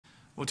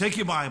Well, take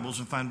your Bibles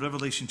and find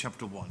Revelation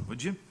chapter 1,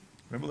 would you?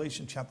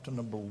 Revelation chapter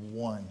number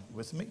 1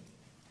 with me.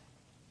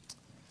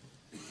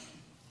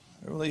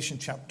 Revelation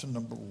chapter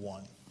number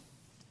 1.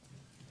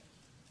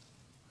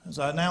 As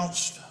I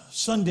announced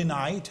Sunday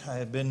night, I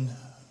have been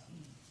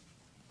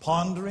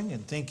pondering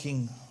and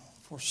thinking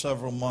for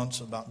several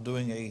months about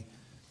doing a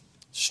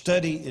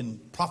study in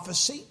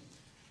prophecy,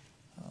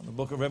 the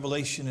book of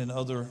Revelation and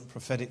other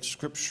prophetic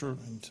scripture.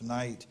 And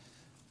tonight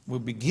we'll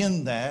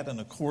begin that. And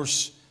of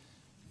course,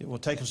 it will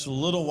take us a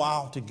little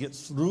while to get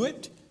through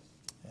it.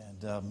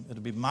 And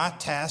it'll be my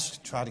task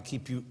to try to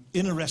keep you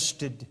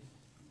interested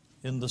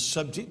in the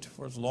subject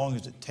for as long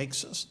as it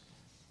takes us.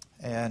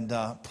 And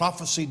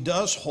prophecy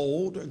does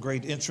hold a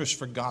great interest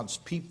for God's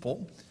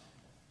people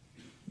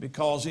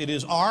because it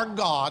is our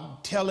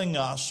God telling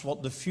us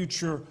what the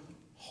future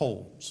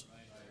holds.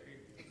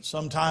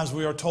 Sometimes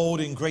we are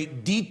told in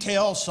great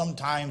detail.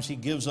 Sometimes He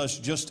gives us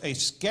just a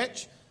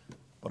sketch.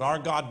 But our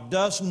God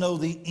does know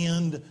the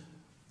end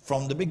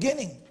from the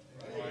beginning.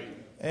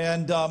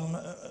 And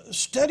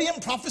studying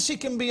prophecy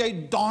can be a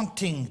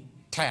daunting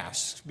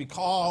task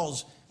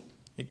because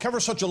it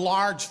covers such a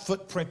large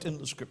footprint in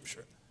the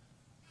Scripture.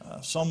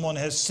 Someone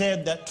has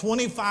said that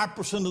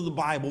 25% of the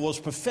Bible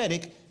was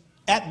prophetic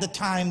at the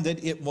time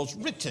that it was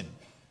written.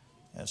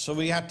 And so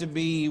we have to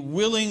be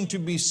willing to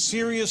be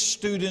serious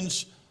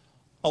students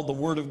of the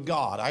Word of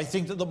God. I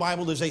think that the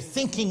Bible is a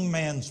thinking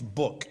man's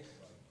book.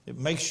 It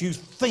makes you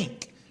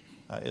think.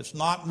 It's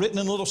not written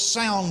in little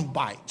sound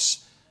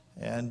bites.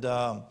 And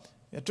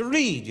you have to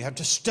read, you have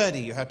to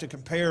study, you have to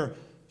compare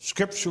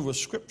Scripture with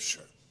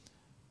Scripture.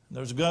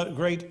 There's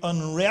great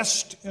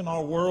unrest in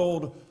our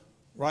world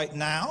right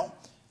now.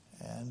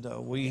 And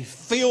we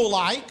feel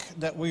like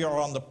that we are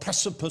on the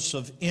precipice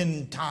of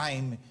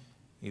end-time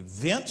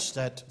events,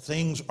 that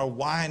things are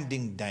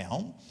winding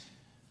down.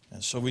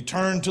 And so we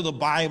turn to the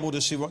Bible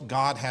to see what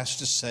God has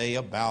to say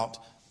about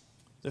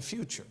the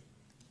future.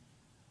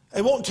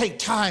 It won't take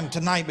time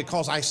tonight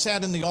because I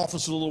sat in the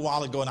office a little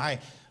while ago and I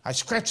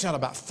scratched out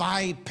about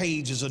 5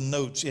 pages of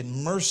notes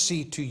in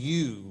mercy to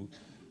you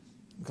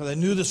because I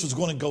knew this was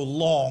going to go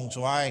long.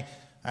 So I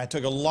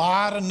took a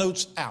lot of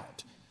notes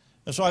out.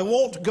 And so I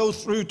won't go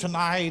through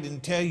tonight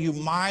and tell you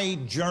my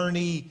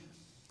journey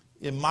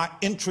in my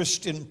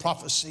interest in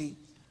prophecy.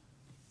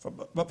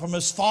 But from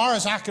as far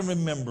as I can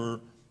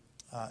remember,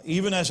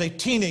 even as a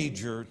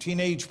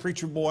teenage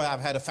preacher boy,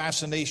 I've had a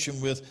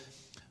fascination with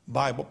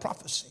Bible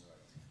prophecy.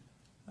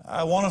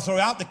 I want to throw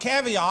out the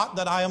caveat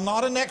that I am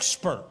not an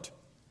expert.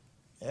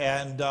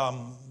 And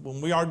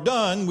when we are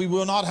done, we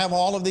will not have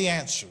all of the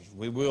answers.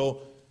 We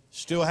will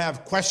still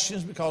have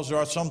questions because there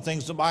are some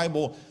things the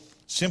Bible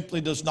simply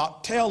does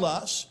not tell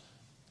us.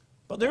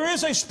 But there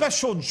is a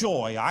special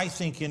joy, I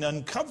think, in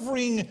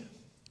uncovering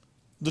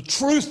the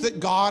truth that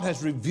God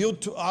has revealed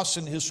to us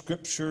in His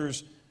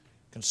Scriptures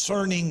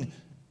concerning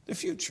the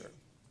future.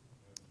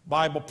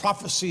 Bible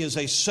prophecy is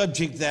a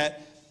subject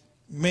that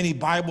many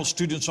Bible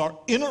students are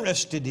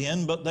interested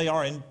in, but they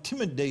are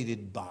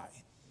intimidated by.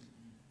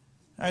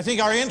 I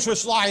think our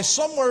interest lies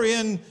somewhere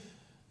in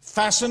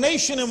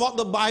fascination in what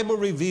the Bible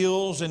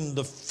reveals and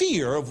the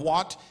fear of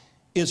what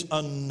is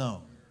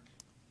unknown.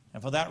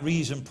 And for that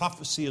reason,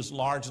 prophecy is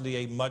largely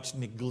a much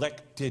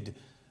neglected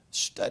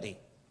study.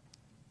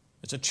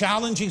 It's a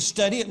challenging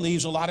study. It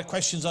leaves a lot of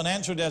questions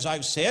unanswered, as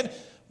I've said.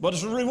 But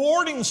it's a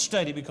rewarding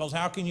study because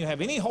how can you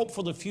have any hope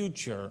for the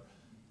future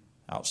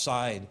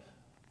outside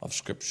of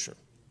Scripture?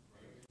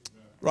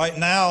 Right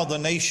now, the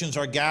nations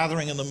are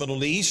gathering in the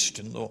Middle East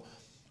and the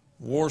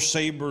war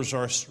sabers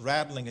are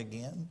rattling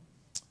again.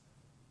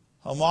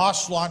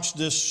 Hamas launched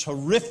this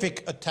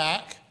horrific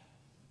attack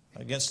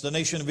against the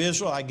nation of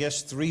Israel, I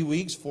guess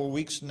 4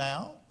 weeks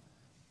now.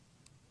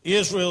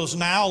 Israel is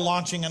now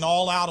launching an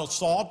all-out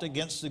assault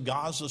against the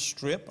Gaza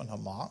Strip and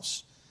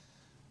Hamas.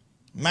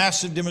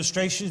 Massive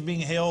demonstrations being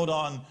held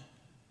on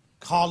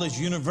college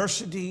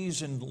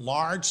universities and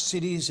large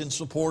cities in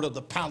support of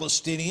the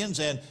Palestinians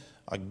and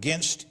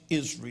against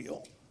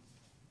Israel.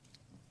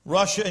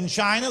 Russia and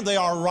China, they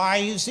are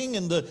rising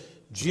in the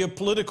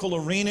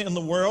geopolitical arena in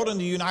the world, and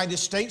the United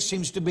States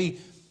seems to be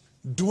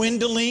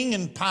dwindling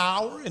in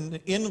power and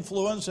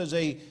influence as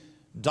a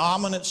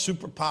dominant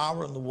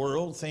superpower in the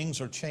world.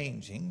 Things are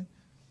changing.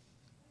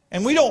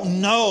 And we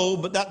don't know,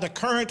 but that the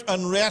current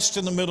unrest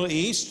in the Middle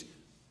East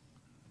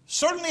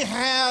certainly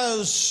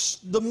has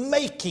the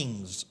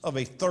makings of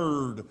a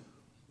third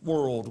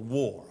world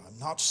war. I'm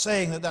not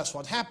saying that that's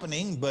what's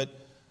happening, but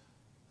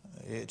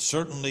it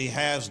certainly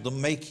has the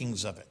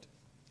makings of it.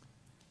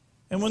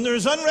 And when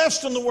there's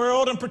unrest in the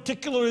world, and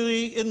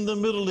particularly in the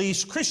Middle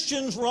East,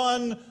 Christians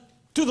run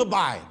to the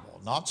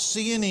Bible, not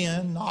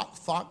CNN, not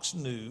Fox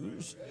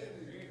News.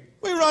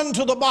 We run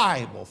to the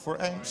Bible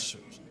for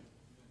answers.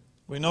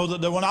 We know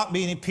that there will not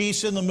be any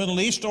peace in the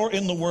Middle East or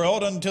in the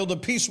world until the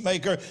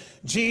peacemaker,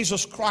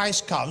 Jesus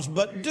Christ, comes.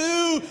 But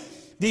do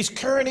these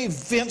current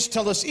events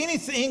tell us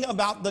anything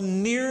about the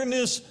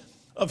nearness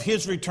of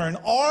His return?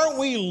 Are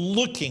we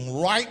looking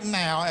right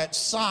now at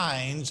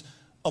signs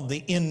of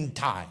the end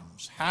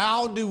times?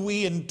 How do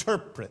we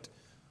interpret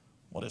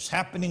what is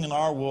happening in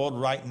our world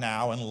right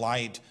now in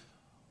light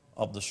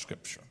of the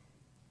Scripture.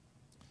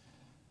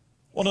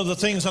 One of the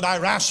things that I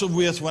wrestled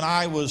with when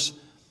I was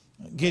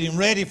getting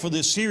ready for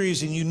this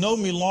series, and you know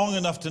me long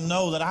enough to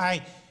know that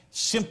I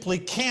simply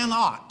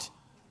cannot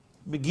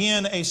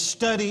begin a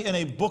study in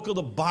a book of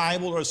the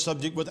Bible or a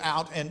subject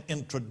without an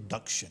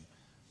introduction.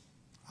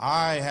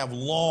 I have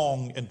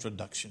long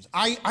introductions.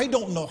 I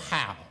don't know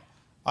how.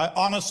 I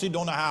honestly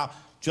don't know how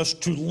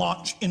just to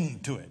launch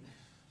into it.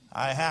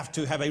 I have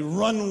to have a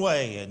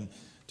runway and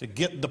to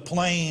get the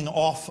plane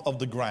off of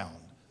the ground.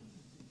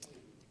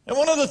 And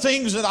one of the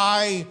things that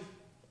I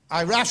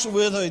wrestled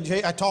with,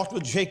 I talked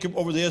with Jacob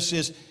over this,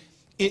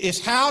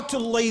 is how to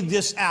lay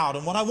this out.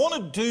 And what I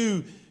want to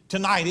do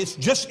tonight, it's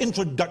just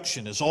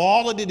introduction. It's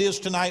all that it is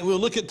tonight. We'll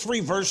look at 3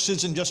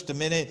 verses in just a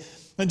minute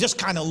and just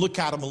kind of look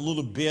at them a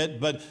little bit.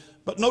 But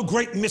no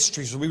great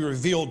mysteries will be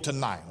revealed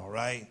tonight, all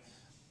right?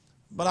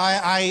 But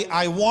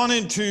I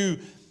wanted to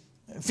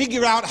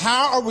figure out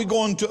how are we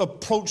going to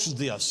approach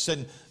this.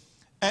 And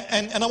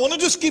I want to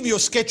just give you a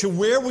sketch of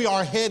where we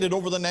are headed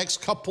over the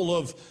next couple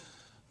of,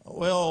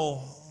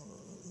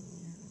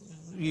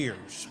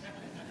 years.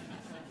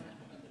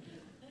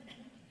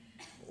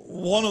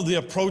 One of the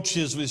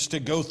approaches is to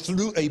go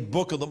through a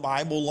book of the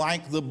Bible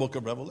like the book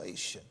of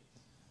Revelation.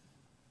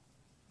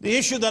 The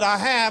issue that I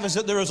have is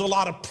that there is a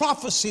lot of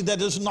prophecy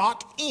that is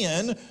not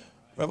in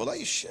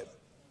Revelation.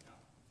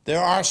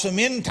 There are some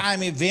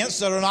end-time events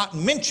that are not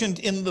mentioned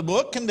in the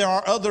book, and there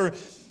are other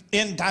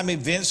end-time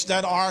events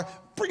that are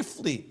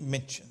briefly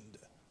mentioned.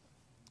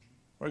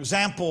 For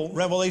example,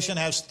 Revelation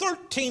has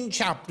 13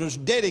 chapters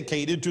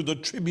dedicated to the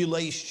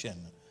tribulation,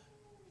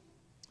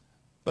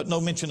 but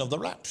no mention of the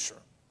rapture.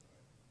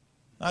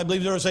 I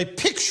believe there is a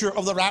picture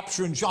of the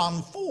rapture in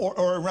John 4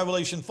 or in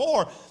Revelation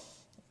 4,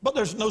 but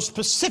there's no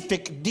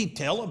specific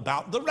detail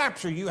about the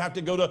rapture. You have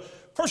to go to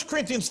 1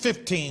 Corinthians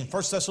 15,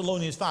 1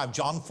 Thessalonians 5,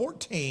 John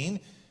 14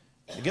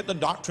 to get the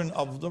doctrine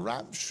of the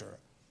rapture.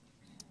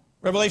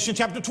 Revelation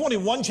chapter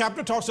 21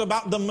 chapter talks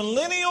about the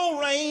millennial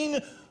reign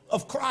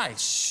of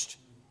Christ.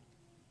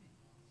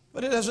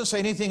 But it doesn't say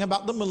anything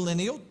about the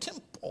millennial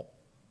temple.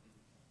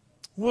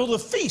 Will the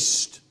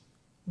feast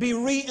be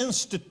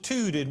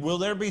reinstituted? Will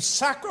there be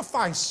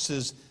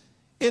sacrifices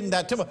in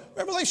that temple?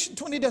 Revelation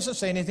 20 doesn't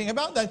say anything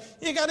about that.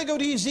 You got to go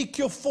to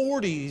Ezekiel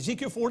 40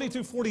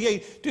 through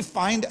 48 to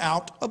find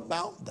out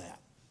about that.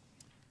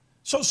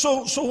 So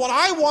what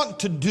I want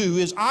to do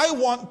is I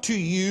want to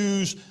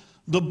use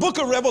the book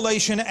of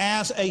Revelation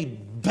as a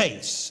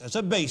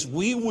base.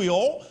 We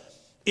will,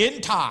 in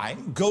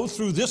time, go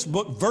through this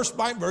book verse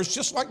by verse,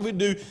 just like we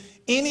do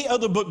any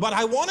other book. But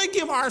I want to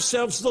give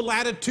ourselves the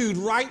latitude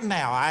right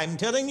now. I'm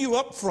telling you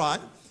up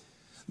front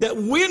that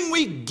when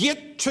we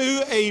get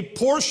to a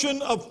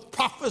portion of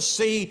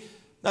prophecy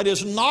that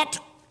is not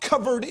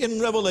covered in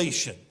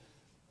Revelation,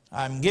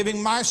 I'm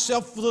giving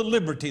myself the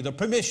liberty, the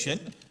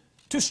permission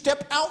to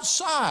step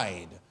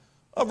outside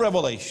of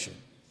Revelation,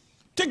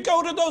 to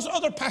go to those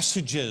other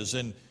passages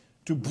and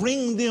to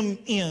bring them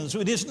in. So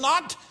it is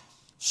not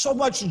so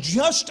much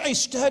just a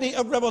study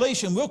of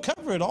Revelation. We'll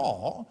cover it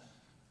all,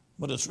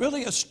 but it's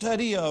really a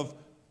study of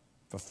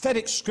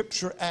prophetic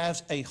scripture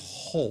as a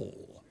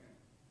whole.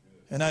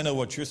 And I know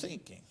what you're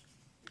thinking.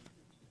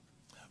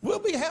 We'll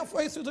be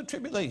halfway through the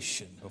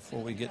tribulation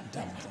before we get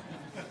done with it.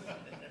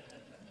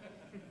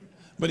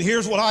 But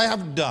here's what I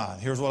have done.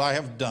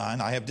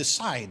 I have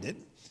decided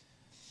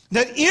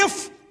that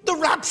if the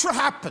rapture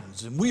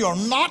happens and we are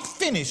not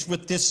finished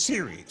with this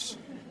series,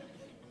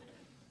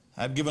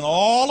 I've given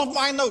all of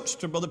my notes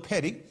to Brother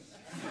Petty.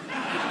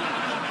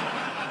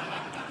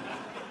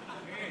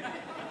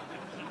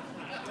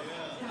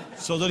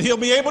 So that he'll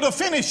be able to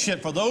finish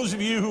it for those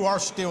of you who are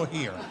still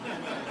here.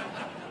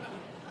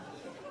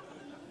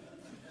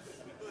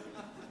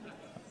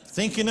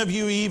 Thinking of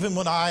you even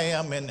when I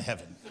am in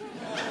heaven.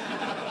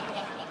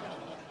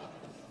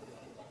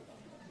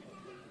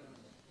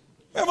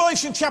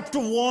 Revelation chapter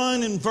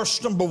 1 and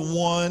verse number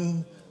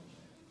 1.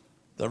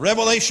 The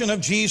revelation of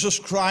Jesus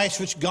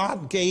Christ, which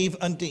God gave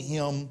unto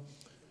him,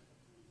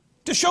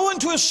 to show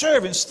unto his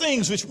servants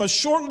things which must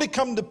shortly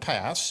come to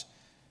pass.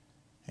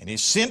 And he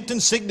sent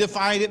and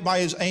signified it by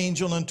his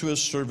angel unto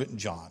his servant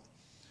John,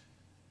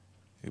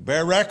 who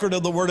bear record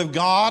of the word of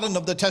God and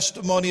of the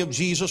testimony of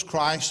Jesus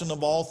Christ and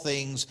of all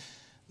things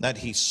that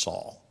he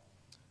saw.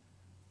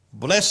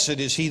 Blessed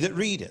is he that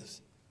readeth,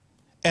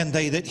 and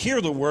they that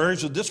hear the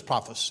words of this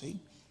prophecy,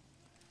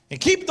 and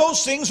keep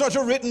those things that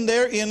are written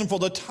therein, for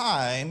the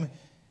time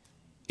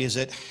is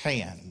at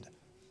hand.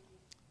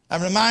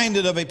 I'm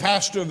reminded of a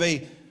pastor of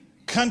a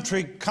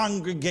country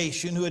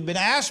congregation who had been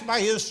asked by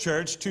his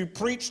church to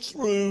preach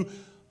through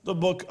the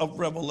book of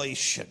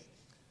Revelation.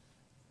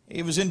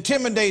 He was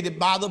intimidated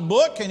by the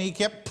book and he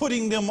kept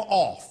putting them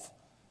off.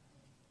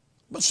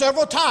 But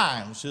several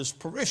times his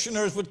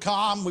parishioners would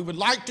come, we would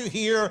like to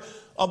hear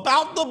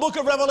about the book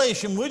of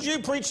Revelation. Would you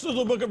preach through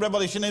the book of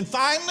Revelation? And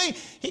finally,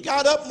 he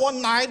got up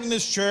one night in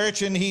his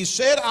church and he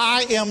said,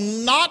 I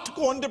am not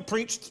going to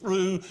preach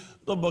through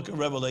the book of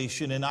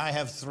Revelation, and I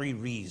have 3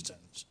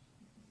 reasons.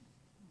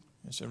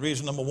 He said,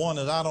 reason number one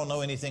is I don't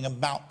know anything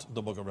about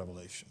the book of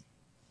Revelation.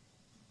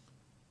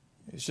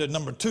 He said,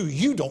 number two,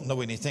 you don't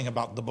know anything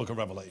about the book of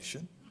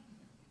Revelation.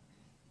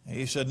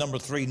 He said, number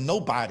three,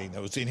 nobody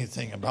knows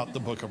anything about the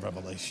book of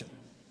Revelation.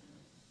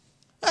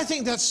 I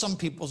think that's some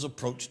people's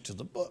approach to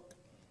the book.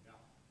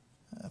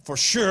 For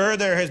sure,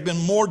 there has been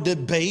more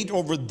debate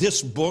over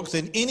this book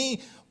than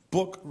any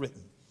book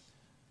written.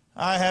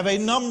 I have a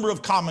number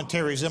of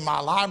commentaries in my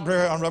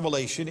library on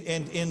Revelation,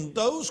 and in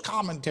those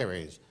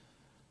commentaries,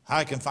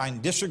 I can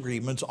find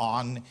disagreements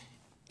on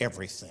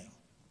everything.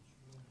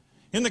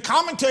 In the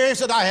commentaries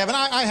that I have, and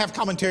I have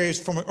commentaries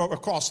from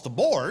across the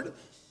board,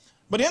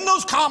 but in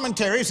those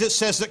commentaries it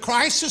says that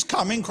Christ is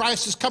coming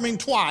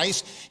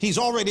twice, he's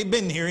already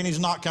been here and he's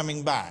not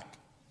coming back.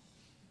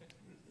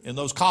 In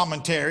those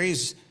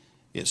commentaries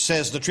it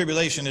says the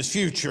tribulation is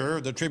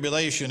future, the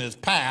tribulation is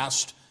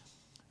past,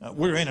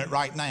 we're in it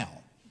right now.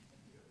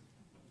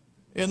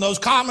 In those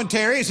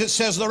commentaries, it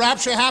says the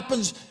rapture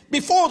happens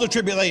before the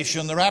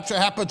tribulation. The rapture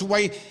happens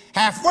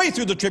halfway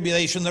through the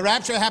tribulation. The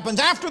rapture happens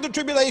after the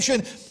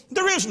tribulation.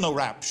 There is no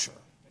rapture.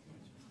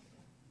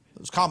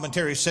 Those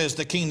commentaries says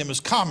the kingdom is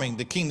coming.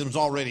 The kingdom's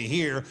already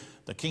here.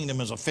 The kingdom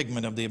is a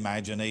figment of the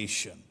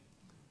imagination.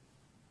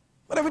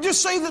 But I would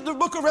just say that the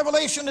book of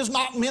Revelation is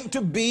not meant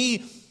to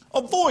be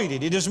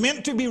avoided. It is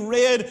meant to be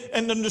read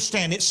and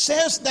understood. It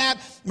says that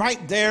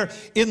right there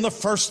in the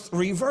first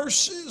 3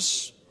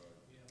 verses.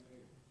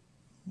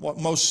 What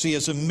most see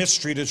as a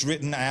mystery, it is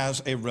written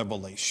as a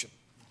revelation.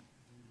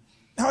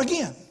 Now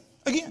again,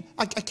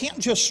 I can't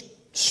just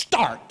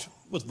start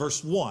with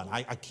verse 1.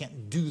 I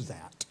can't do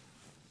that.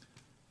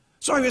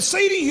 So I would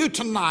say to you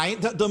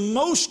tonight that the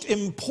most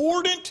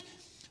important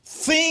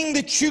thing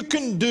that you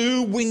can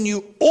do when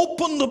you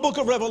open the book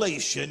of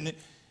Revelation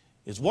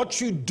is what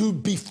you do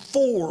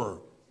before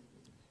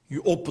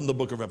you open the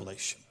book of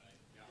Revelation.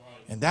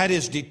 And that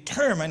is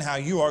determine how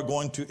you are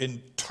going to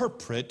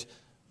interpret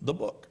the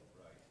book.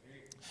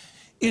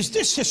 Is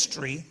this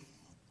history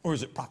or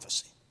is it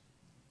prophecy?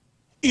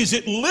 Is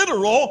it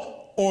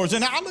literal or is it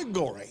an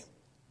allegory?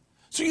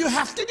 So you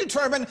have to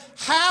determine,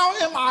 how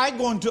am I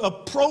going to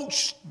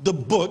approach the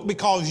book,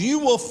 because you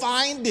will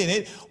find in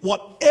it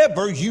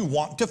whatever you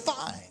want to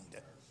find.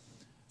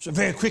 So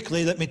very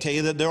quickly, let me tell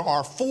you that there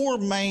are 4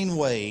 main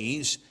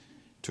ways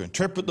to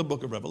interpret the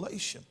book of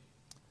Revelation.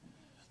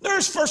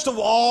 There's first of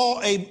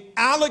all an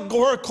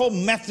allegorical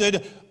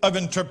method of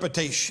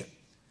interpretation.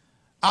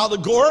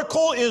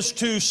 Allegorical is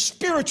to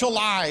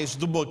spiritualize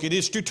the book. It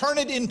is to turn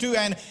it into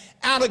an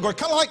allegory,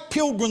 kind of like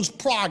Pilgrim's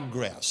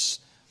Progress.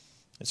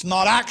 It's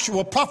not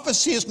actual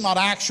prophecy, it's not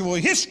actual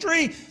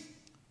history,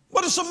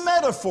 but it's a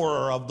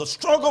metaphor of the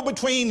struggle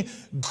between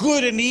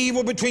good and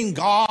evil, between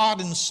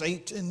God and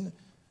Satan,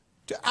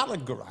 to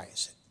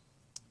allegorize it.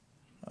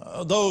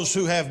 Those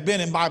who have been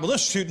in Bible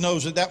Institute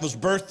knows that was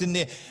birthed in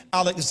the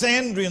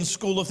Alexandrian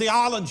school of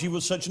theology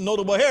with such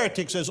notable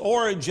heretics as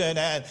Origen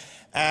and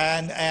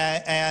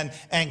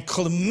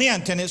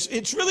Clement. And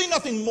it's really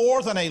nothing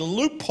more than a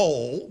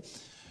loophole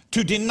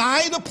to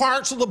deny the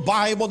parts of the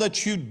Bible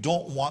that you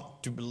don't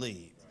want to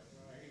believe.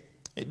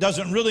 It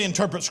doesn't really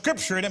interpret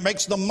Scripture, and it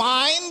makes the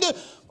mind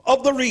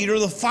of the reader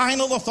the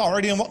final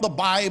authority on what the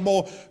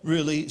Bible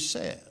really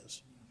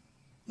says.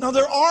 Now,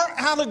 there are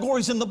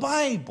allegories in the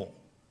Bible,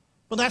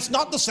 but that's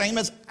not the same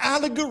as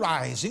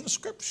allegorizing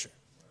Scripture.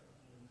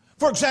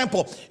 For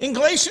example, in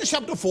Galatians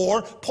chapter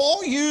 4,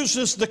 Paul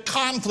uses the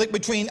conflict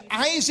between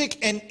Isaac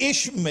and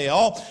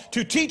Ishmael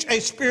to teach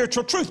a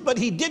spiritual truth, but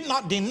he did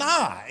not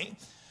deny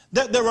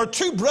that there were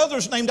 2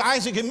 brothers named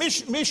Isaac and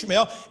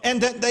Ishmael,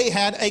 and that they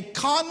had a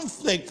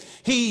conflict.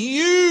 He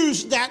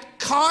used that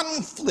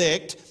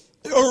conflict,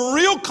 a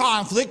real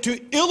conflict,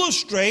 to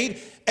illustrate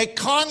a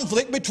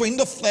conflict between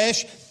the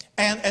flesh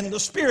and the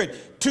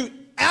spirit. To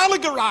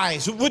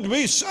allegorize, would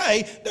we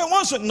say, there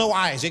wasn't no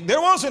Isaac, there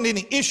wasn't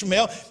any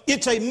Ishmael.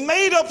 It's a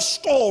made-up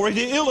story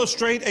to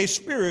illustrate a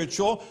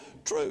spiritual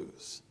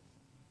truth.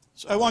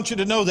 So I want you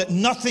to know that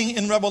nothing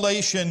in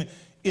Revelation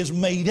is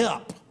made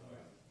up.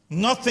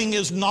 Nothing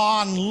is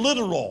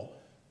non-literal.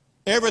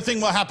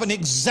 Everything will happen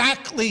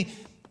exactly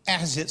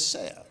as it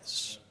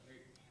says.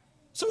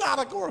 It's an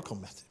allegorical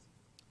method.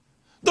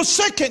 The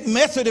second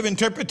method of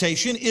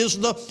interpretation is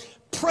the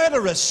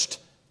preterist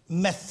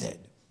method.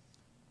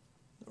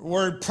 The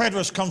word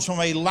preterist comes from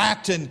a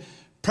Latin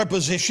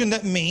preposition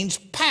that means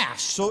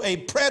past. So a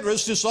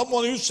preterist is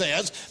someone who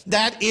says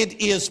that it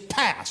is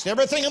past.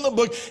 Everything in the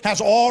book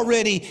has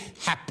already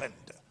happened.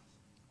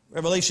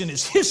 Revelation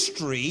is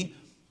history.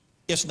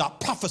 It's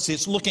not prophecy.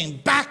 It's looking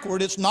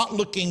backward. It's not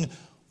looking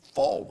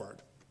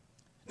forward.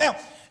 Now,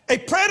 a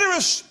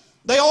preterist,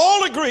 they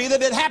all agree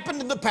that it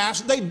happened in the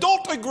past. They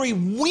don't agree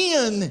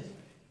when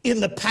in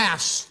the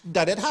past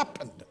that it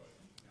happened.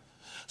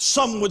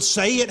 Some would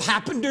say it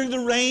happened during the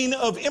reign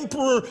of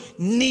Emperor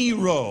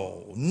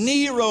Nero.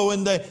 Nero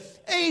in the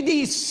AD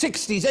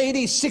 60s,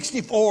 AD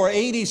 64,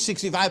 AD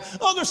 65.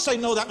 Others say,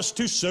 no, that was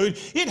too soon.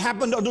 It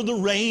happened under the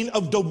reign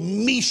of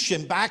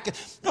Domitian back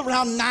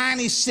around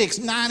 96,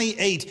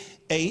 98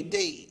 AD.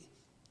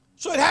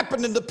 So it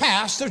happened in the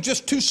past. There's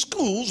just two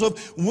schools of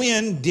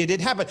when did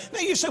it happen. Now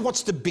you say,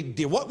 what's the big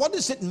deal? What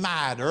does it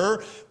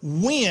matter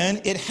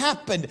when it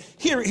happened?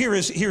 Here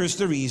is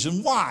the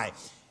reason why.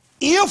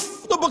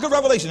 If the book of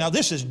Revelation, now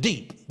this is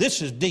deep,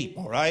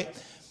 all right?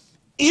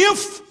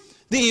 If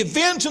the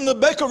events in the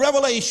book of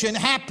Revelation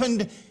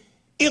happened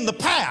in the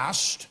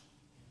past,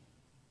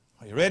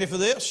 are you ready for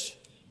this?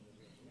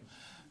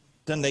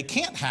 Then they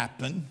can't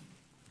happen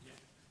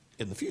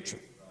in the future.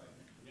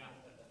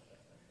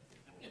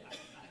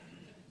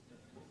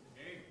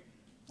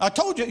 I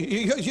told you,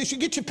 you should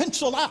get your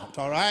pencil out,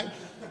 all right?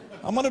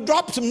 I'm going to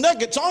drop some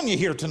nuggets on you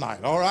here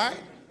tonight, all right?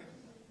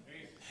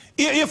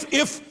 If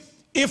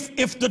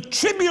the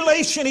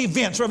tribulation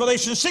events,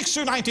 Revelation 6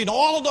 through 19,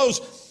 all of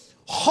those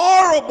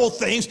horrible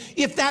things,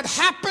 if that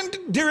happened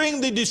during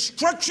the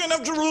destruction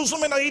of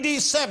Jerusalem in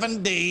AD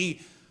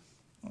 70,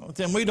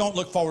 then we don't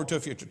look forward to a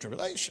future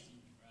tribulation.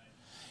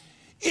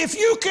 If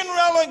you can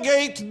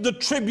relegate the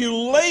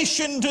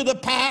tribulation to the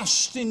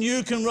past, then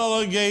you can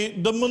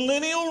relegate the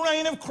millennial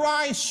reign of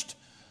Christ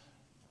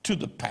to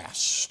the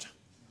past.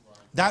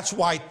 That's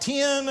why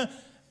 10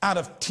 out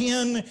of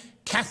 10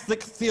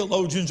 Catholic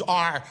theologians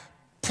are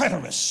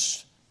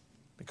preterists,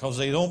 because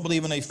they don't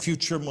believe in a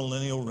future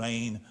millennial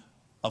reign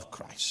of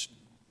Christ.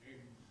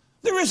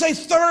 There is a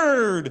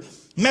third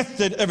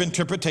method of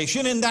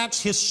interpretation, and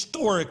that's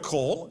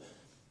historical.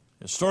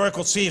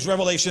 Historical sees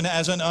Revelation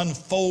as an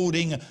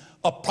unfolding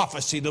of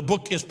prophecy. The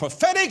book is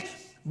prophetic,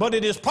 but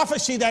it is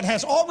prophecy that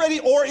has already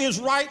or is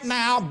right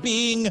now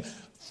being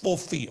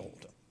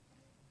fulfilled.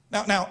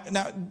 Now,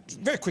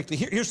 very quickly,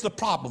 here's the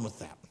problem with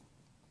that.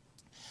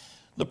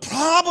 The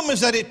problem is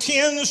that it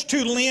tends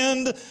to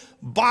lend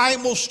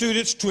Bible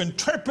students to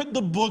interpret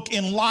the book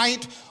in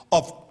light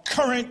of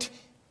current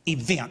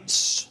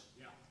events.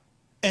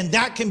 And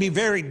that can be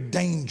very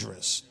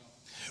dangerous.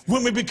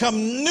 When we become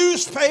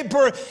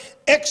newspaper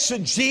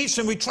exegetes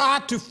and we try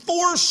to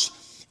force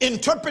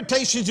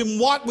interpretations in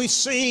what we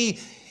see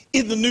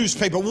in the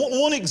newspaper.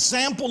 One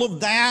example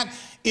of that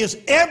is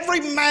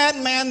every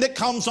madman that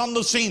comes on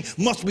the scene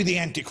must be the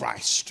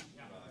Antichrist.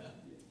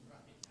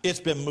 It's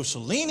been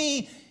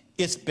Mussolini,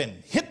 it's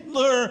been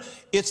Hitler,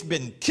 it's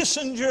been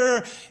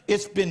Kissinger,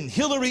 it's been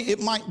Hillary,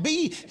 it might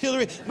be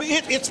Hillary, but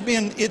it's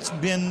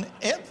been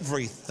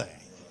everything.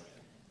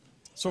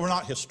 So we're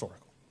not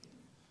historical.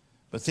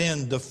 But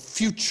then the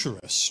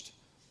futurist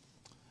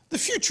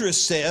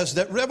says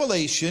that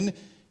Revelation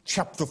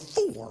chapter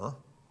 4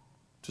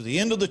 to the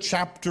end of the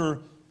chapter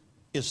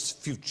is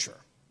future.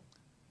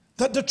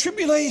 That the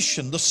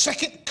tribulation, the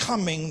second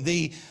coming,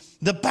 the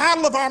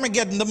battle of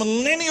Armageddon, the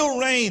millennial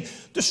reign,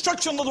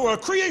 destruction of the world,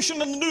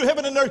 creation of the new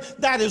heaven and earth,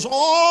 that is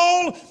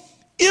all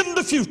in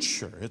the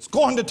future. It's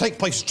going to take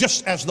place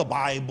just as the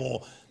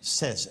Bible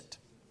says it.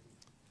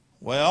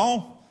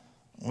 Well,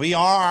 we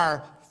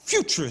are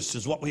futurists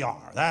is what we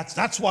are.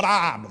 That's what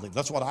I believe.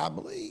 That's what I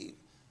believe.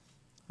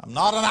 I'm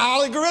not an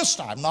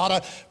allegorist. I'm not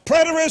a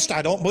preterist.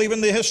 I don't believe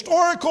in the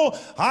historical.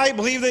 I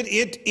believe that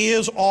it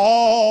is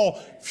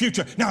all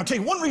future. Now, I'll tell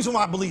you one reason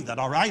why I believe that,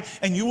 all right?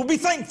 And you will be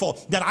thankful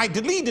that I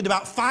deleted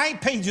about 5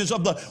 pages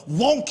of the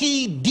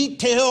wonky,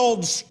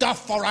 detailed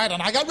stuff, all right?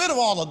 And I got rid of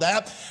all of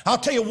that. I'll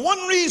tell you one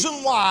reason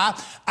why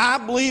I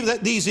believe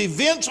that these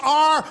events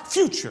are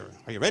future.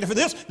 Are you ready for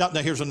this? Now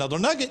here's another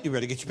nugget. You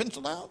ready to get your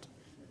pencil out?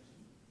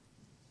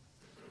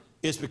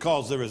 It's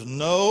because there is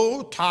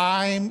no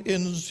time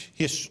in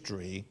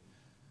history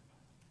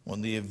when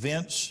the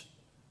events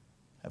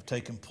have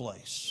taken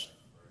place.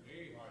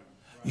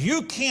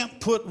 You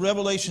can't put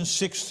Revelation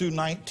 6 through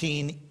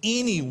 19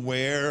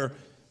 anywhere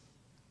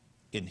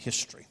in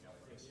history.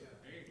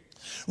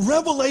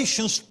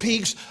 Revelation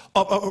speaks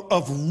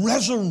of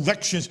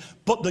resurrections,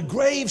 but the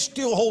grave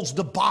still holds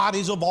the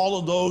bodies of all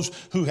of those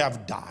who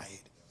have died.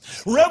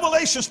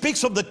 Revelation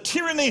speaks of the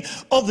tyranny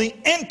of the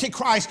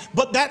Antichrist,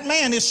 but that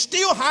man is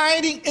still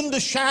hiding in the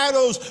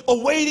shadows,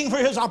 awaiting for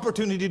his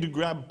opportunity to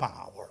grab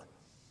power.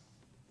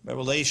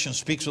 Revelation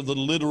speaks of the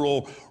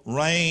literal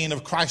reign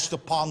of Christ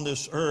upon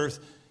this earth,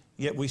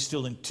 yet we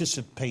still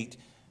anticipate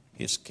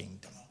his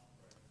kingdom.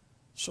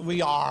 So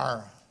we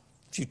are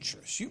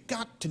futurists. You've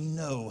got to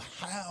know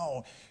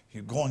how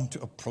you're going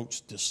to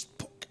approach this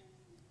book.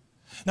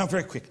 Now,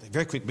 very quickly,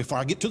 before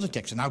I get to the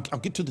text, and I'll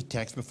get to the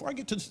text, before I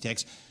get to the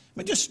text,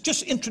 but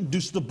just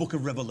introduce the book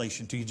of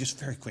Revelation to you just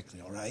very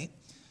quickly, all right?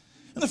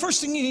 And the first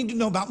thing you need to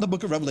know about the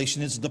book of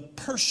Revelation is the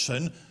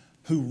person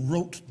who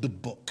wrote the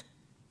book.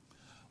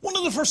 One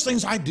of the first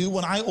things I do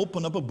when I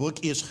open up a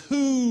book is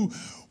who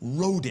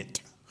wrote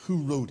it.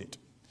 Who wrote it?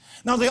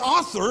 Now, the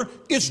author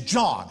is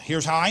John.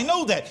 Here's how I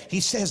know that. He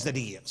says that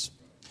he is.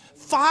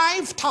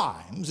 5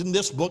 times in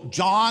this book,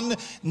 John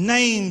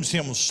names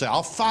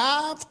himself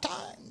 5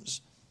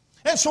 times.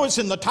 And so it's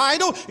in the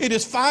title. It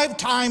is 5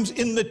 times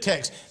in the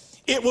text.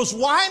 It was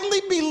widely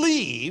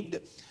believed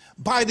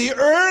by the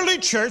early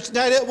church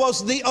that it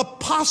was the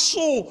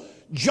Apostle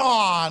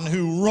John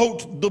who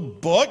wrote the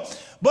book,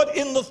 But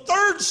in the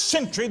 3rd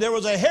century, there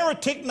was a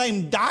heretic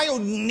named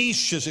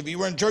Dionysius. If you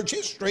were in church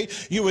history,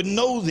 you would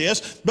know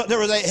this. But there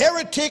was a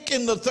heretic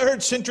in the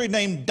 3rd century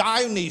named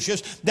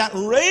Dionysius that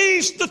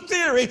raised the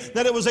theory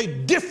that it was a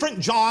different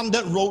John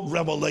that wrote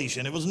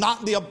Revelation. It was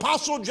not the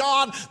Apostle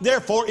John,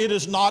 therefore it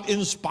is not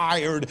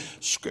inspired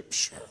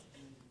Scripture.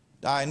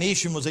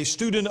 Dionysius was a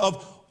student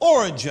of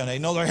Origen,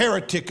 another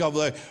heretic of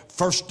the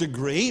 1st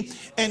degree.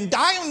 And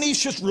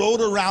Dionysius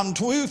wrote around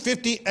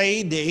 250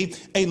 A.D.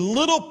 a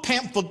little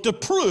pamphlet to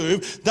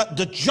prove that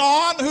the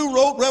John who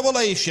wrote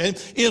Revelation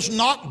is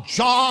not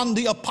John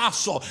the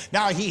Apostle.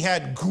 Now, he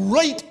had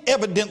great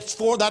evidence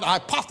for that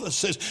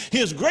hypothesis.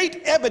 His great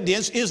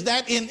evidence is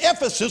that in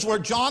Ephesus, where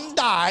John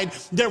died,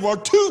 there were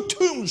 2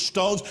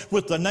 tombstones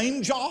with the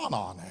name John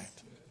on it.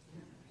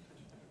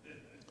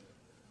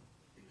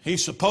 He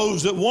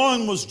supposed that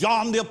one was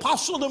John the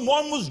Apostle and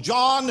one was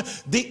John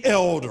the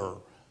Elder.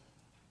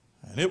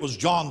 And it was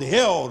John the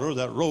Elder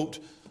that wrote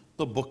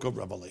the book of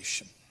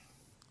Revelation.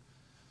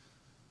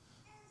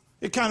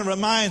 It kind of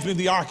reminds me of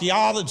the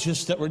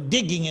archaeologists that were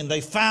digging and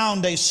they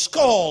found a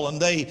skull and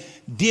they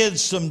did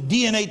some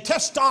DNA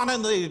tests on it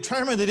and they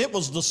determined that it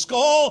was the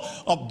skull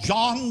of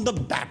John the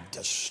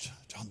Baptist.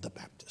 John the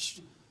Baptist.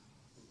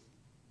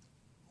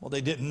 What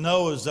they didn't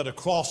know is that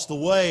across the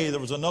way there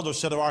was another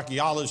set of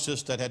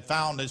archaeologists that had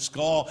found a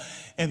skull,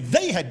 and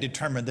they had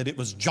determined that it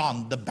was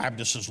John the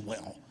Baptist as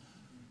well.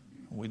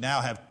 We now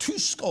have 2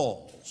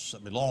 skulls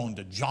that belong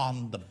to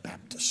John the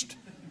Baptist.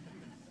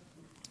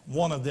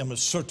 One of them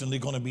is certainly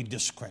going to be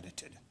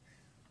discredited.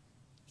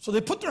 So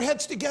they put their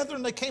heads together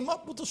and they came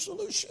up with a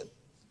solution.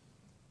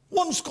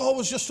 One skull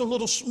was just a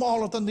little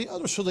smaller than the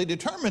other, so they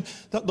determined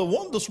that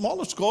the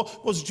smaller skull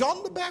was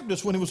John the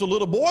Baptist when he was a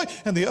little boy,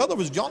 and the other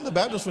was John the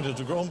Baptist when he was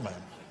a grown man.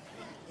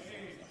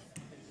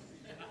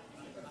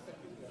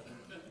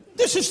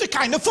 This is the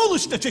kind of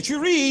foolishness that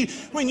you read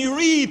when you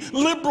read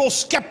liberal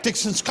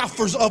skeptics and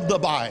scoffers of the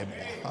Bible.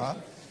 Huh?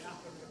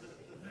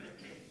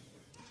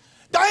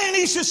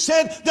 Dionysius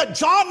said that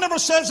John never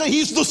says that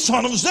he's the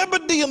son of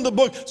Zebedee in the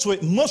book, so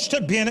it must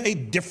have been a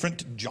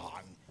different John.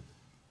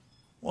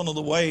 One of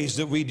the ways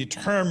that we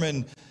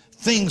determine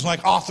things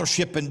like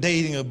authorship and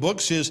dating of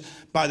books is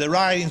by the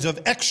writings of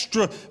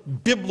extra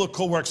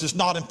biblical works. It's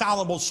not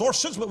infallible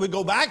sources, but we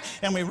go back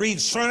and we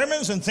read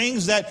sermons and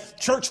things that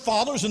church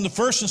fathers in the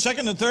 1st and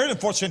 2nd and 3rd and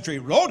 4th century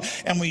wrote,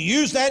 and we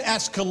use that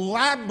as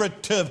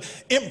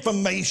collaborative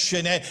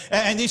information.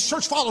 And these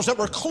church fathers that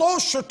were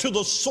closer to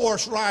the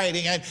source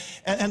writing.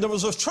 And there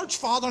was a church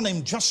father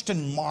named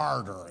Justin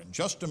Martyr. And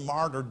Justin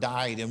Martyr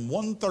died in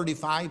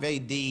 135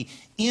 A.D.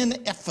 in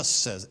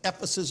Ephesus.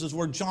 Ephesus is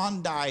where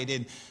John died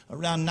in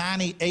around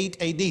 98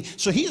 A.D.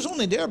 So he's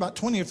only there about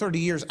 20 or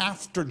 30 years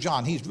after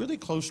John. He's really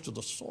close to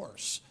the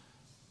source.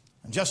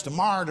 And Justin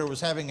Martyr was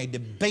having a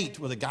debate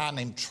with a guy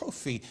named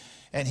Trophy,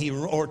 and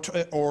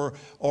Trypho,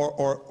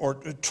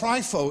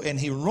 and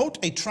he wrote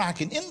a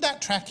tract. And in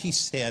that tract he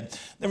said,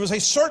 there was a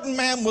certain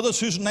man with us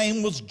whose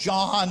name was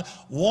John,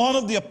 one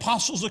of the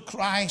apostles of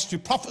Christ, who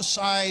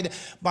prophesied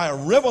by a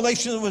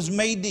revelation that was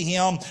made to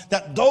him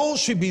that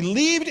those who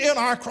believed in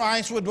our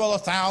Christ would dwell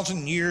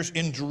 1,000 years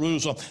in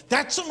Jerusalem.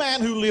 That's a man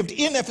who lived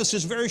in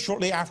Ephesus very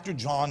shortly after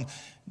John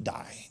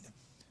died.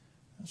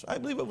 So I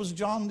believe it was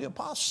John the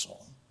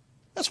Apostle.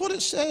 That's what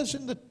it says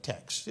in the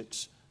text.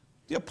 It's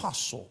the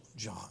Apostle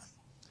John.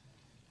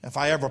 If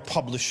I ever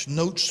publish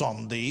notes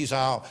on these,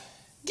 I'll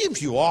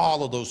give you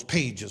all of those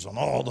pages and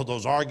all of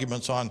those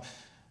arguments on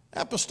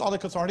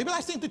apostolic authority. But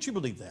I think that you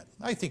believe that.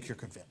 I think you're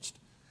convinced.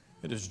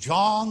 It is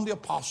John the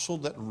Apostle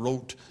that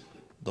wrote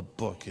the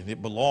book, and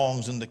it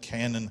belongs in the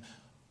canon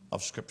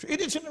of Scripture. It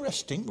is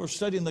interesting. We're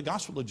studying the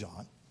Gospel of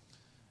John.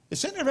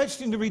 It's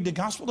interesting to read the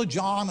Gospel of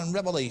John and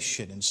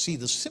Revelation and see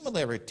the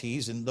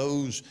similarities in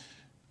those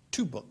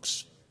 2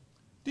 books.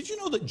 Did you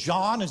know that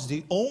John is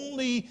the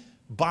only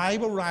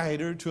Bible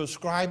writer to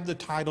ascribe the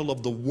title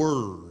of the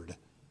Word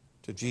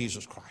to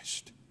Jesus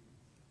Christ?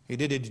 He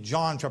did it in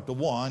John chapter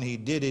 1. He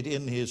did it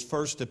in his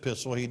first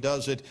epistle. He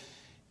does it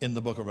in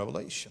the book of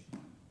Revelation.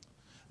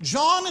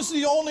 John is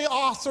the only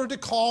author to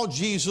call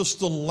Jesus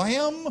the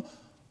Lamb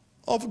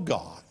of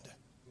God.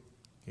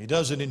 He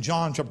does it in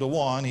John chapter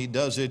 1. He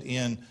does it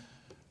in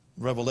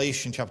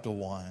Revelation chapter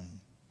 1.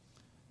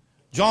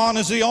 John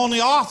is the only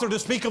author to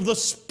speak of the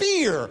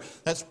spear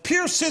that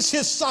pierces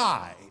his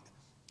side.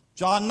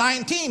 John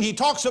 19, he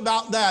talks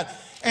about that.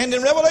 And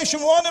in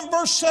Revelation 1 and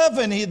verse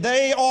 7,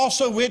 they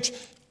also which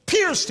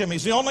pierced him.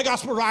 He's the only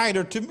gospel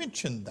writer to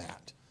mention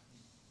that.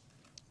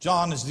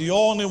 John is the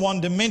only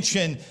one to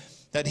mention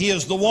that he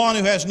is the one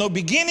who has no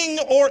beginning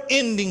or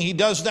ending. He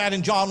does that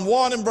in John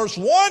 1 and verse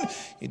 1.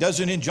 He does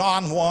it in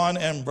John 1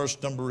 and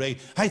verse number 8.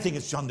 I think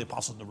it's John the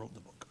Apostle that wrote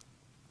the book.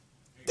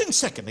 Then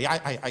secondly,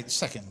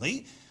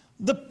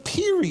 the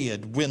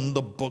period when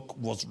the book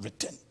was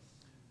written.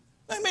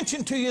 I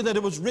mentioned to you that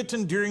it was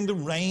written during the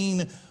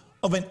reign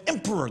of an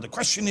emperor. The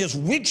question is,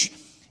 which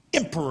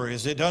emperor?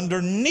 Is it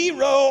under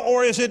Nero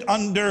or is it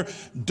under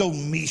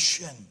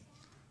Domitian?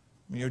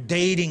 When you're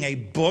dating a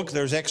book,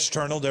 there's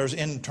external, there's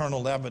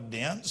internal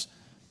evidence.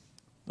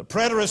 The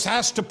preterist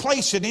has to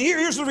place it. And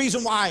here's the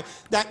reason why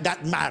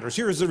that matters.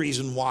 Here's the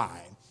reason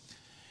why.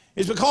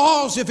 It's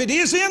because if it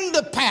is in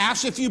the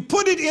past, if you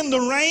put it in the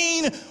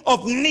reign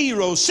of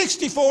Nero,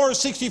 64,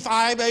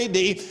 65 AD,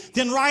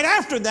 then right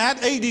after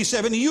that, AD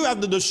 70, you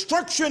have the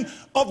destruction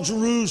of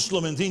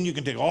Jerusalem. And then you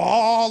can take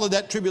all of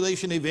that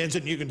tribulation events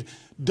and you can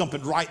dump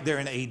it right there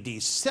in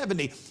AD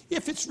 70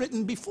 if it's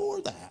written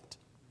before that.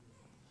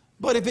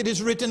 But if it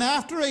is written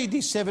after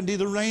AD 70,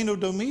 the reign of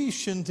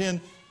Domitian,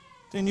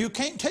 then you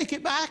can't take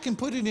it back and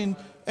put it in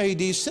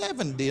AD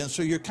 70. And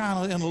so you're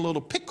kind of in a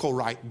little pickle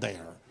right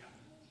there.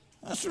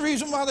 That's the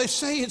reason why they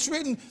say it's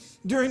written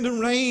during the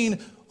reign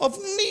of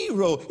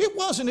Nero. It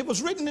wasn't. It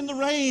was written in the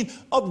reign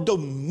of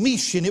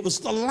Domitian. It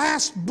was the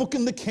last book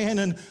in the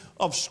canon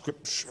of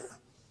Scripture.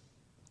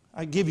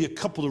 I give you a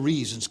couple of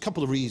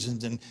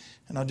reasons, and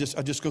I'll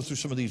just go through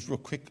some of these real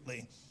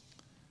quickly.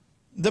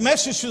 The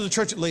message to the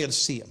church at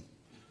Laodicea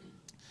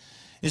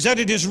is that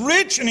it is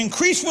rich and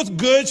increased with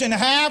goods and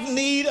have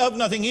need of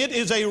nothing. It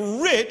is a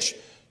rich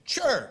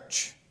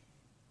church.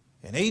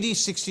 In AD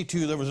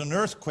 62, there was an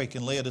earthquake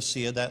in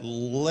Laodicea that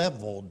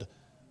leveled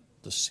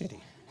the city.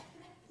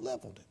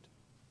 Leveled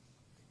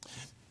it.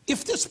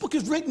 If this book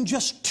is written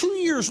just 2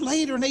 years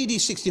later in AD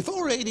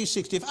 64 or AD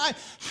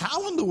 65,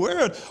 how in the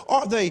world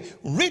are they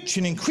rich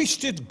and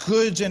increased in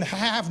goods and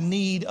have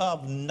need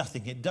of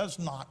nothing? It does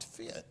not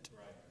fit.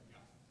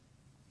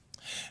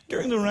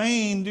 During the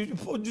reign,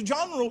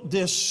 John wrote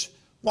this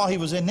while he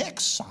was in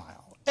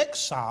exile.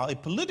 Exile, a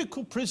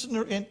political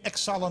prisoner in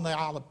exile on the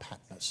Isle of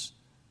Patmos.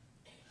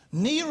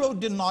 Nero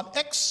did not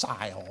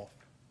exile,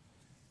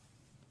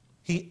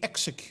 he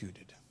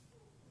executed.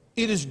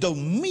 It is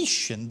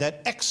Domitian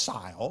that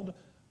exiled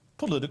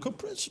political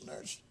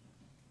prisoners.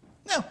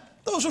 Now,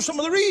 those are some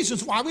of the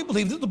reasons why we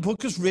believe that the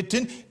book is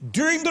written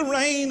during the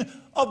reign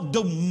of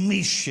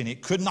Domitian.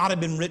 It could not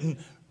have been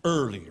written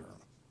earlier.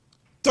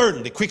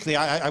 Thirdly, quickly,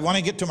 I want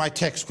to get to my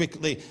text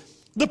quickly.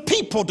 The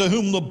people to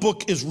whom the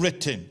book is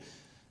written.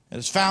 It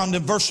is found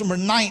in verse number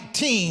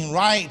 19,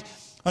 right?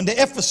 Unto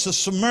Ephesus,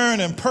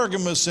 Smyrna, and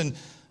Pergamos, and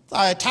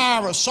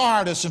Thyatira,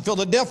 Sardis, and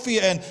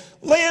Philadelphia, and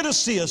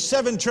Laodicea.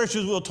 7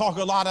 churches. We'll talk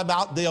a lot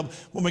about them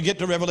when we get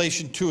to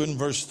Revelation 2 and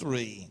verse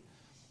 3.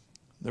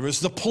 There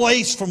is the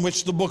place from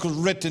which the book is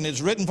written.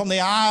 It's written from the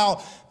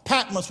Isle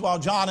Patmos while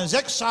John is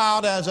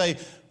exiled as a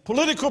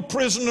political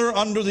prisoner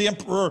under the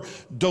Emperor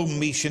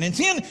Domitian. And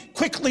then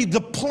quickly the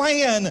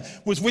plan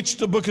with which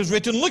the book is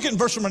written. Look at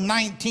verse number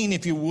 19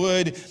 if you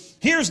would.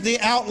 Here's the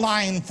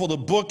outline for the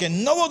book,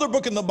 and no other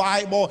book in the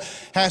Bible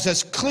has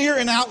as clear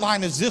an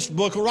outline as this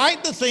book.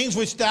 Write the things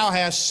which thou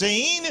hast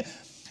seen,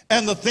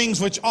 and the things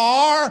which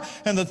are,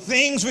 and the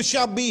things which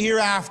shall be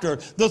hereafter.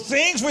 The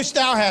things which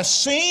thou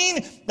hast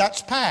seen,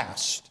 that's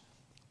past.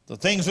 The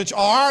things which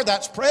are,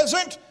 that's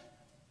present.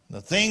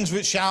 The things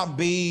which shall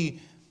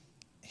be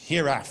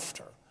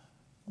hereafter.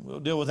 We'll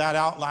deal with that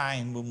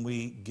outline when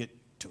we get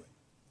to it.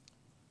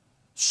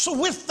 So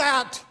with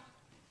that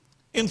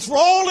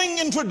enthralling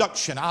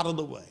introduction out of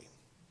the way,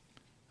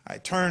 I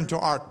turn to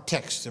our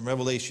text in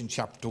Revelation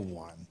chapter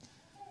 1.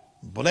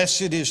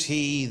 Blessed is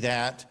he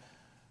that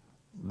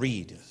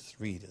readeth.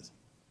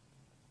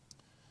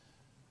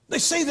 They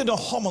say that in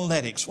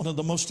homiletics, one of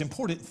the most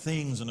important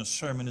things in a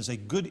sermon is a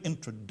good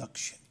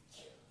introduction.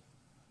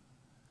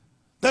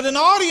 That an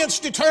audience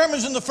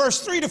determines in the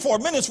first 3 to 4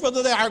 minutes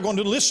whether they are going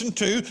to listen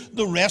to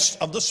the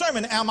rest of the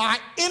sermon. Am I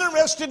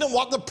interested in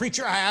what the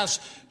preacher has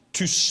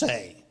to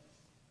say?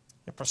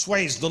 It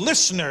persuades the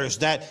listeners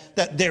that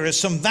there is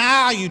some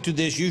value to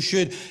this. You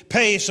should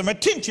pay some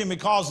attention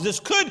because this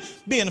could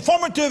be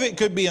informative, it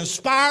could be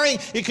inspiring,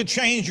 it could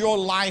change your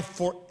life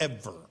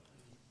forever.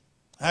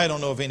 I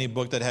don't know of any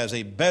book that has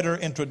a better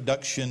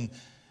introduction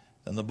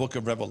than the book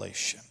of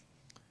Revelation.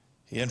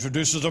 He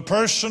introduces a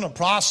person, a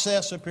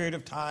process, a period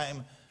of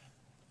time,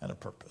 and a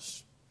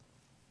purpose.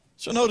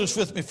 So notice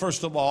with me,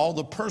 first of all,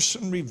 the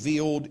person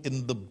revealed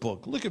in the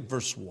book. Look at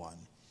verse 1.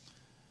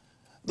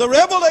 The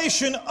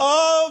revelation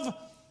of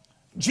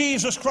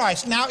Jesus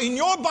Christ. Now, in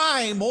your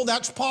Bible,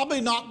 that's probably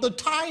not the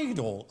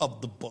title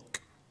of the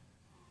book.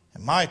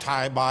 In my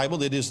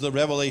Bible, it is the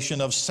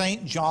revelation of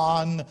St.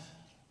 John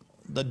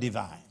the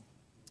Divine.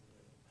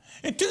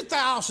 In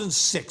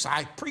 2006,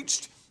 I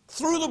preached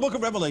through the book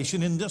of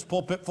Revelation in this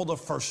pulpit for the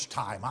first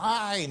time.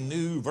 I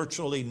knew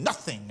virtually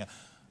nothing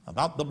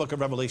about the book of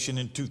Revelation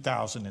in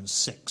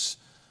 2006.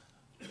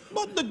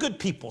 But the good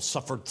people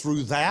suffered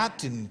through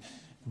that and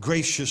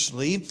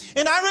graciously.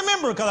 And I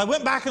remember, because I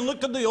went back and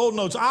looked at the old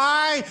notes,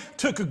 I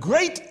took a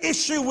great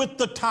issue with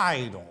the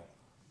title.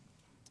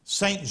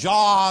 St.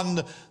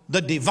 John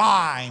the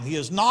Divine. He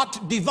is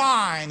not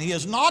divine. He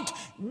is not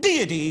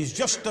deity. He's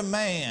just a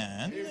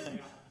man.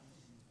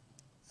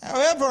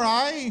 However,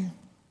 I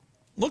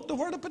looked the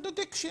word up in the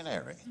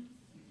dictionary.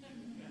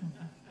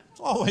 It's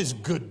always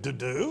good to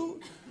do.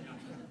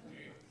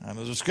 And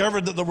I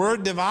discovered that the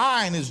word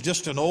divine is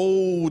just an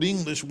old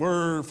English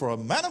word for a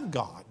man of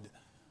God.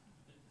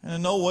 And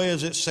in no way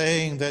is it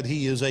saying that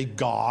he is a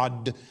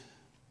God.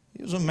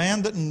 He was a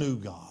man that knew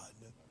God.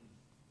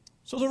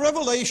 So the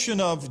revelation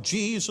of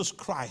Jesus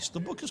Christ, the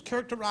book is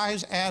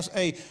characterized as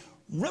a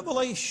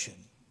revelation.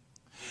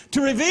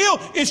 To reveal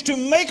is to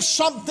make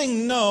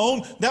something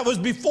known that was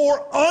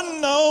before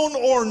unknown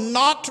or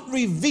not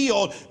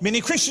revealed. Many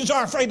Christians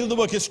are afraid of the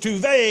book. It's too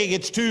vague.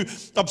 It's too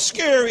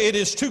obscure. It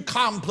is too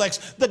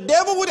complex. The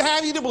devil would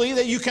have you to believe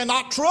that you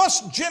cannot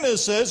trust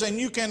Genesis and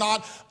you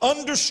cannot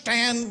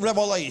understand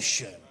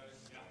Revelation.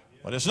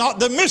 But it's not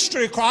the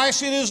mystery of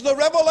Christ. It is the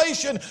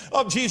revelation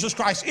of Jesus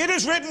Christ. It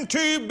is written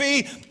to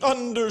be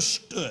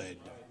understood.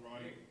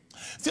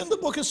 Then the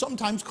book is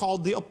sometimes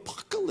called the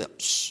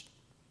Apocalypse.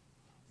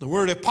 The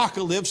word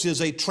apocalypse is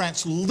a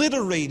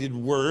transliterated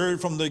word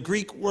from the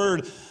Greek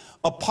word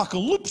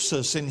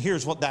apocalypsis, and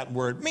here's what that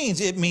word means.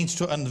 It means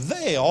to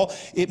unveil.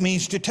 It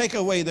means to take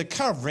away the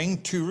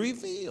covering, to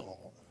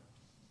reveal.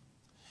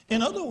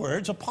 In other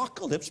words,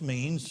 apocalypse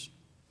means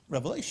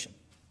revelation.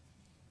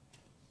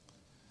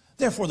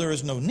 Therefore, there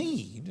is no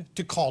need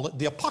to call it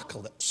the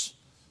apocalypse.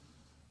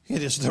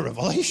 It is the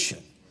revelation.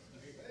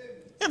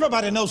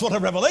 Everybody knows what a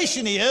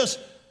revelation is.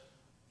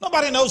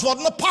 Nobody knows what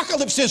an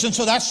apocalypse is, and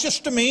so that's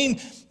just to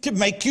mean to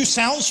make you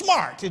sound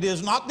smart. It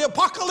is not the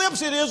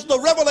apocalypse, it is the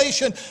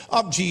revelation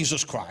of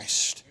Jesus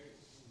Christ.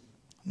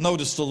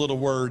 Notice the little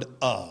word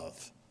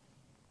of.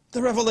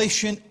 The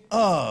revelation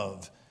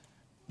of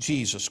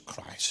Jesus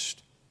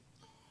Christ.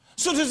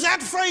 So does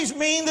that phrase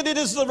mean that it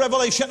is the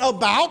revelation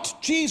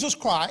about Jesus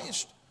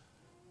Christ?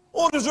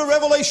 Or is it a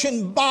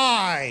revelation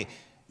by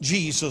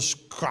Jesus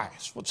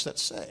Christ? What's that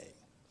say?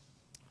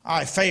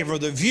 I favor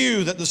the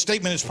view that the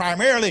statement is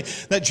primarily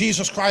that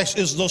Jesus Christ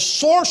is the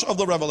source of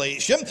the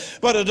revelation,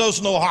 but it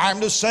does no harm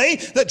to say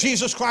that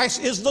Jesus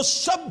Christ is the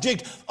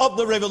subject of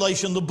the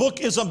revelation. The book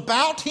is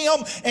about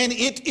him and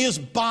it is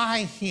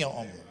by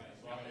him.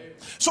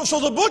 So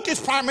the book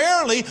is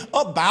primarily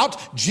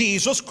about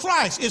Jesus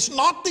Christ. It's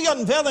not the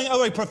unveiling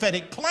of a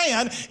prophetic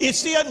plan,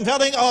 it's the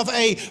unveiling of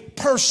a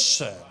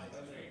person.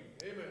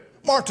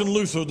 Martin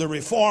Luther, the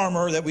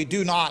reformer that we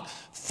do not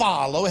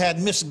follow,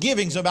 had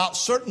misgivings about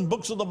certain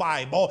books of the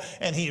Bible,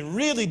 and he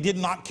really did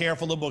not care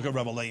for the book of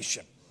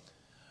Revelation.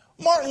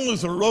 Martin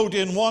Luther wrote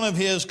in one of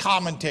his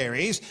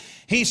commentaries,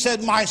 he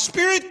said, "My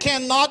spirit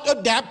cannot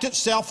adapt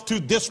itself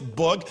to this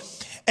book,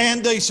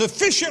 and a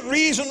sufficient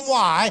reason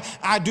why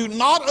I do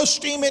not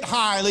esteem it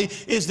highly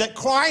is that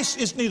Christ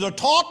is neither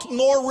taught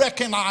nor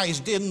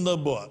recognized in the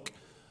book."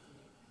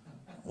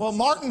 Well,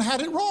 Martin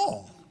had it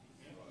wrong.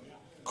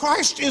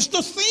 Christ is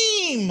the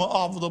theme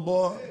of the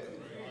book.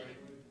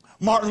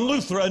 Martin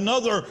Luther,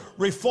 another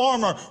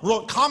reformer,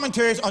 wrote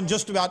commentaries on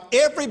just about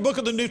every book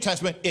of the New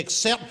Testament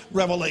except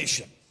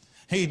Revelation.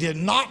 He did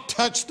not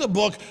touch the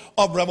book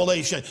of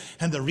Revelation.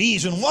 And the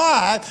reason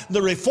why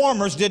the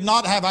reformers did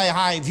not have a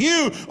high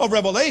view of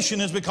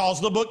Revelation is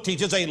because the book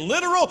teaches a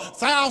literal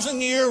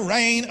 1,000-year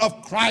reign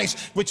of Christ,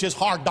 which is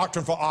hard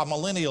doctrine for our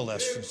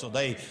millennialists. And so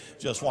they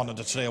just wanted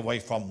to stay away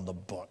from the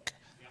book.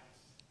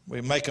 We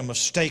make a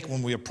mistake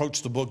when we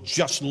approach the book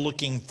just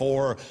looking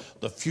for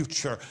the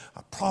future.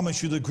 I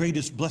promise you the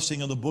greatest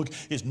blessing of the book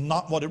is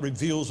not what it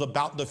reveals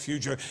about the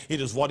future.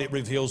 It is what it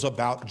reveals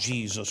about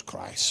Jesus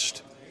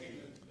Christ.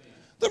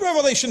 The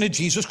revelation of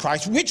Jesus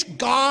Christ, which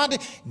God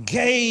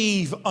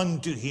gave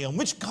unto him.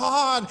 Which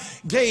God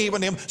gave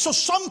unto him. So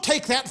some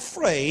take that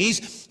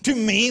phrase to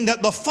mean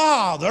that the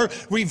Father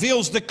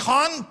reveals the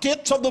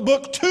contents of the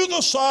book to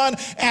the Son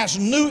as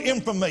new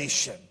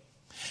information.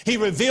 He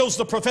reveals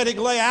the prophetic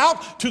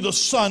layout to the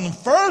Son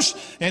first,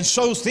 and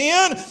so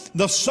then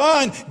the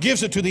Son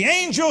gives it to the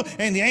angel,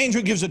 and the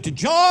angel gives it to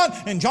John,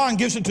 and John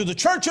gives it to the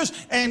churches,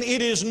 and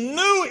it is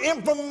new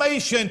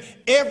information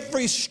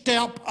every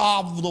step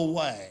of the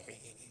way.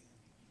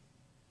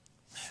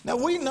 Now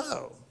we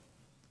know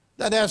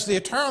that as the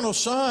eternal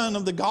Son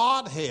of the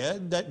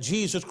Godhead, that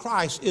Jesus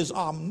Christ is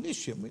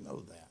omniscient. We know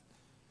that.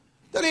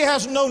 That he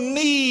has no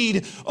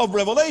need of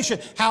revelation.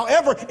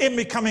 However, in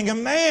becoming a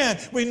man,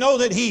 we know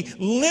that he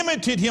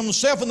limited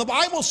himself. And the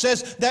Bible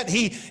says that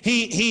he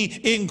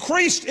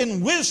increased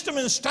in wisdom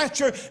and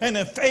stature and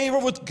in favor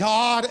with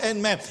God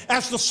and man.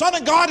 As the Son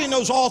of God, he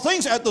knows all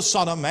things. As the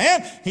Son of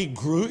Man, he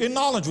grew in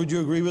knowledge. Would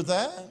you agree with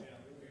that?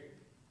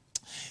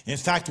 In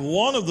fact,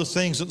 one of the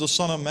things that the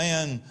Son of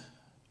Man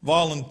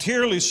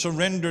voluntarily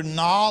surrendered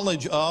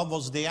knowledge of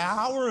was the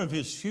hour of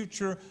his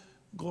future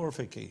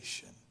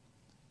glorification.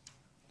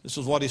 This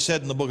is what he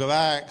said in the book of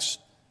Acts,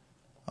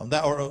 or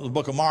the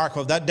book of Mark,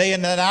 of that day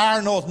and that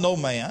hour knoweth no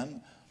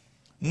man.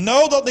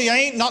 Know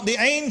that not the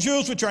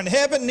angels which are in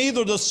heaven,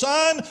 neither the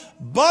Son,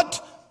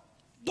 but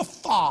the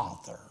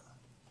Father.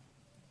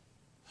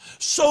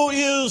 So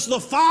is the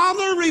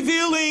Father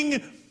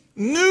revealing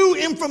new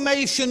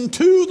information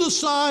to the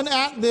Son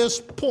at this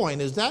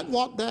point? Is that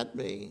what that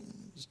means?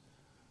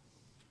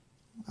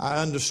 I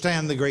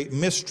understand the great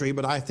mystery,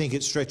 but I think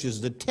it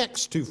stretches the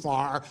text too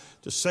far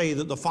to say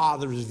that the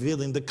Father is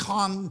revealing the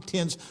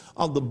contents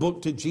of the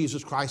book to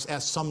Jesus Christ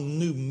as some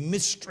new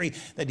mystery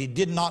that he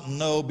did not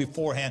know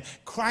beforehand.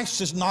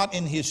 Christ is not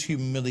in his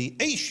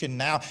humiliation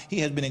now. He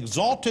has been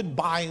exalted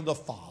by the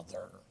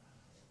Father.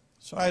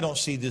 So I don't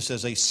see this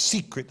as a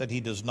secret that he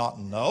does not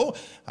know.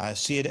 I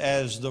see it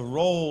as the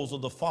roles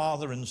of the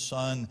Father and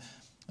Son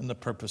and the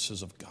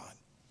purposes of God.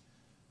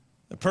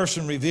 The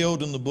person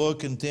revealed in the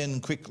book, and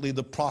then quickly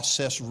the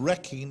process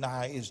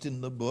recognized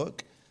in the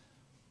book.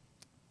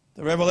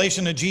 The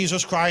revelation of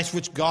Jesus Christ,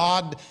 which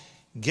God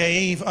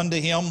gave unto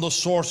him. The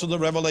source of the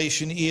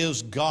revelation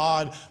is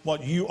God.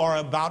 What you are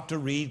about to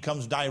read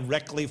comes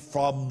directly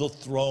from the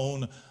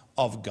throne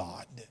of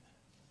God.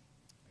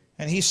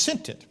 And he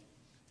sent it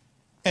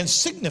and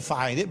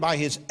signified it by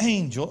his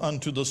angel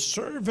unto the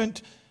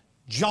servant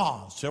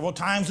John. Several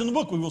times in the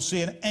book we will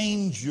see an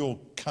angel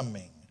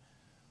coming.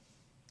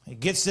 He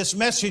gets this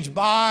message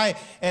by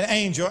an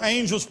angel.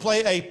 Angels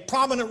play a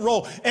prominent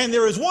role. And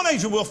there is one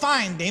angel, we'll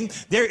find him.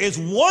 There is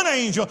one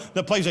angel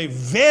that plays a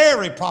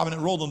very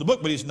prominent role in the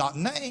book, but he's not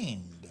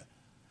named.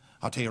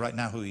 I'll tell you right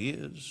now who he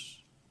is.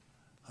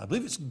 I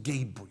believe it's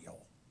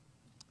Gabriel.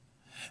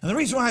 And the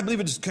reason why I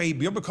believe it is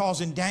Gabriel,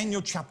 because in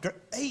Daniel chapter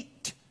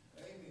 8,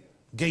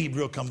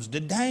 Gabriel comes to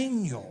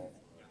Daniel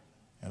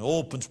and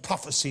opens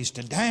prophecies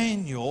to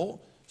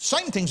Daniel.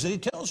 Same things that he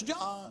tells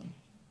John.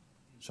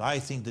 So I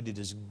think that it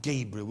is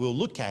Gabriel. We'll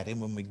look at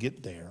him when we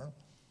get there.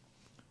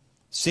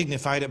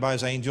 Signified it by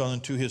his angel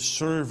unto his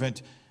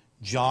servant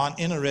John.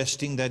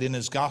 Interesting that in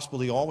his gospel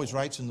he always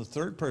writes in the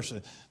third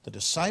person. The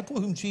disciple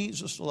whom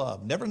Jesus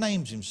loved. Never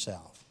names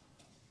himself.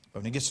 But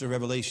when he gets to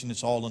Revelation,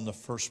 it's all in the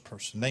first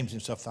person. Names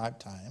himself 5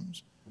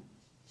 times.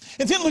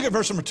 And then look at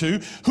verse number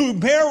 2. Who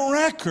bear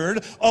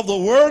record of the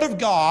word of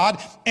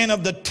God and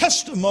of the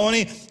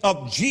testimony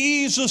of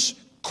Jesus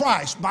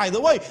Christ. By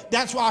the way,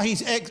 that's why he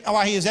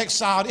is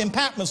exiled in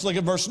Patmos. Look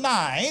at verse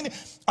 9.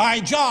 I,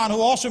 John, who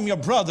also am your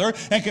brother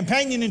and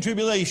companion in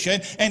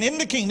tribulation and in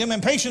the kingdom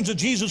and patience of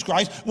Jesus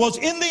Christ, was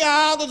in the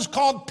isle that is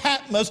called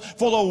Patmos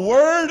for the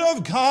word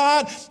of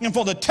God and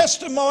for the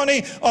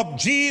testimony of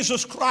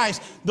Jesus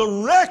Christ. The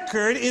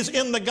record is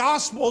in the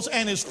Gospels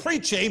and his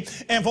preaching,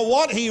 and for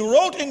what he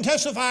wrote and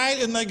testified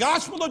in the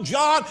Gospel of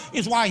John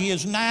is why he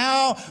is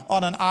now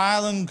on an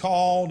island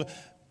called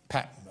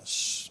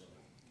Patmos.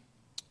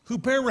 Who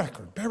bear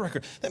record, bear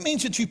record. That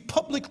means that you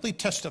publicly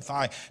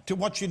testify to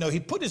what you know. He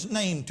put his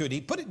name to it.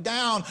 He put it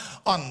down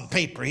on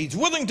paper. He's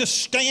willing to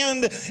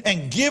stand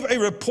and give a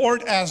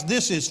report as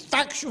this is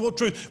factual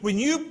truth. When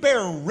you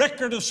bear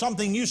record of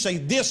something, you say,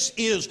 this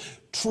is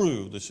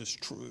true. This is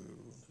true.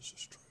 This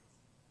is true.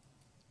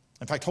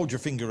 In fact, hold your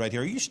finger right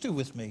here. Are you still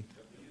with me?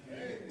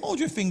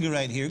 Hold your finger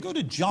right here. Go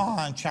to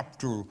John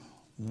chapter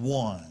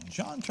 1.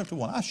 John chapter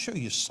 1. I'll show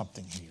you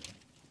something here.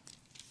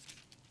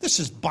 This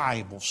is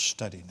Bible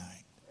study night.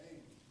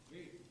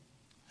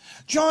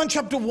 John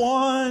chapter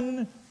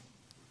 1.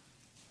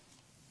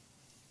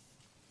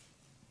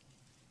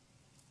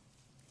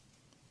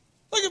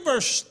 Look at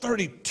verse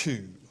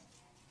 32.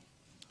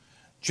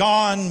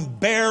 John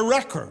bare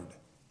record,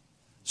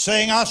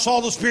 saying, I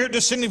saw the Spirit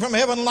descending from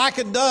heaven like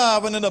a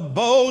dove, and it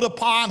abode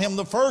upon him.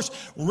 The first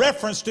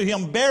reference to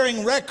him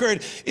bearing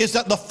record is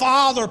that the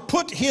Father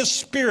put his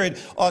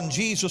Spirit on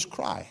Jesus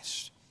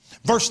Christ.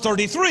 Verse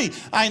 33,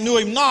 I knew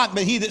him not,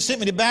 but he that sent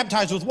me to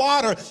baptize with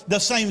water, the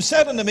same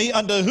said unto me,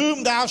 unto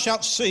whom thou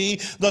shalt see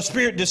the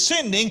Spirit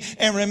descending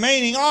and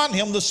remaining on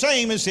him, the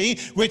same is he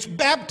which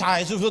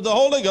baptizes with the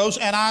Holy Ghost.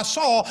 And I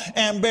saw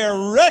and bear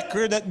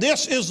record that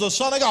this is the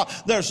Son of God.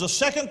 There's the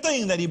second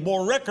thing that he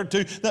bore record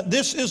to, that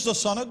this is the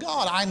Son of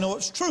God. I know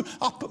it's true.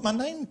 I'll put my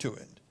name to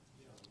it.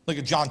 Look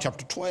at John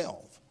chapter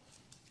 12.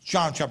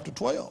 John chapter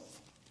 12.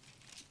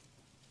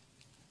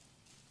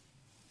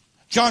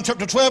 John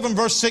chapter 12 and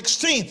verse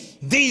 16,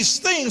 these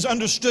things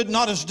understood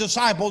not his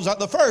disciples at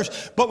the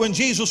first, but when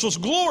Jesus was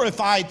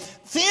glorified,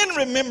 then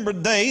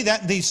remembered they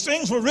that these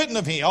things were written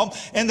of him,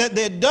 and that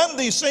they had done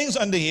these things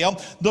unto him.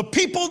 The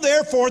people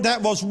therefore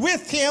that was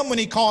with him when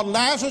he called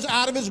Lazarus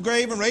out of his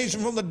grave and raised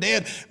him from the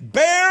dead,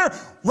 bear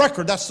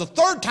record. That's the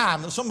third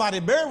time that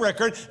somebody bear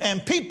record,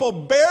 and people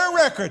bear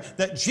record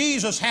that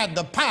Jesus had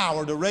the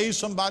power to raise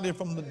somebody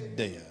from the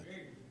dead.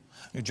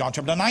 John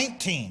chapter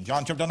 19.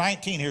 John chapter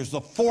 19. Here's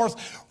the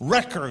fourth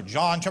record.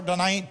 John chapter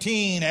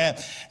 19.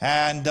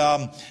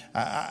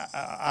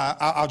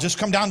 I'll just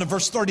come down to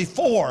verse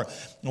 34.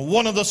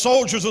 One of the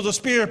soldiers of the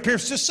spear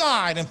pierced his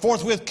side, and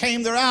forthwith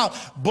came there out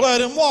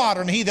blood and water.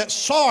 And he that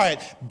saw it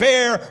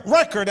bare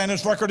record, and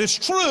his record is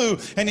true.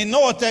 And he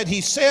knoweth that he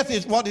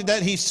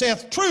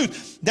saith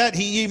truth, that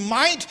he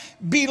might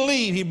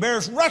believe. He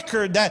bears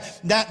record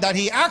that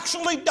he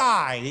actually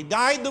died. He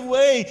died the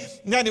way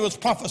that he was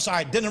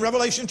prophesied. Then in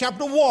Revelation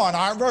chapter 1,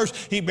 our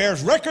verse, he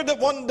bears record that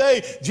one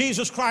day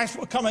Jesus Christ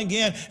will come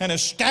again and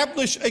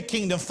establish a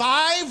kingdom.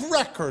 5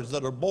 records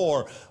that are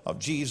bore of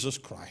Jesus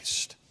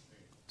Christ.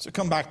 So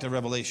come back to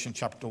Revelation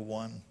chapter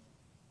 1.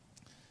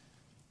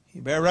 He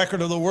bare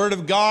record of the word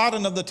of God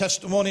and of the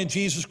testimony of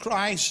Jesus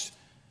Christ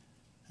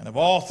and of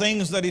all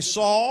things that he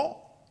saw.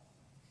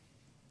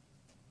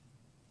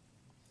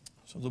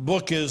 So the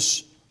book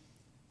is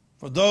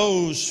for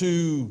those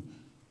who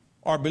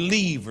are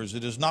believers.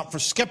 It is not for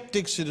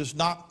skeptics. It is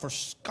not for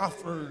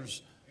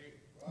scoffers.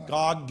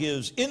 God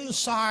gives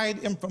inside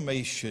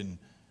information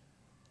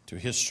to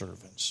his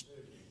servants.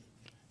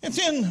 And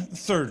then,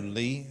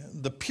 thirdly,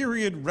 the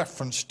period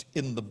referenced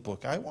in the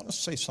book. I want to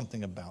say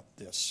something about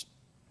this.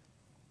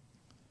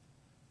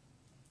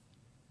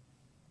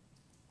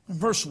 In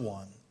verse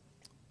 1,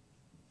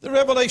 the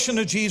revelation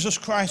of Jesus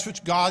Christ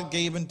which God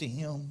gave unto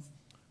him,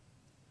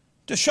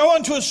 to show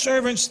unto his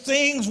servants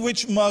things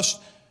which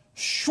must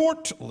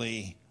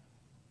shortly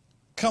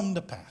come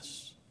to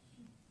pass.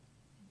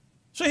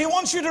 So he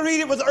wants you to read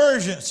it with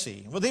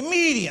urgency, with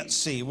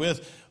immediacy,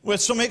 with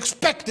some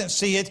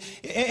expectancy,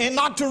 and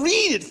not to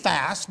read it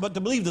fast, but to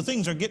believe the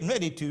things are getting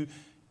ready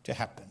to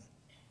happen.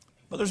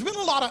 But there's been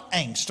a lot of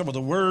angst over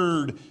the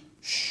word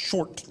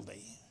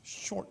shortly,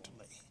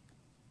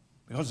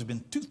 because it's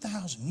been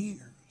 2,000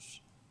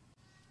 years,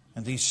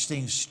 and these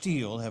things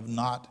still have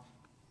not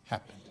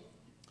happened.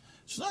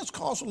 So that's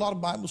caused a lot of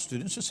Bible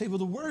students to say, well,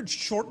 the word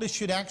shortly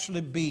should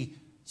actually be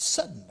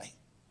suddenly.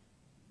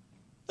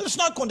 It's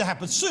not going to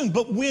happen soon,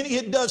 but when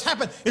it does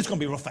happen, it's going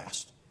to be real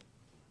fast.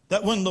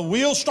 That when the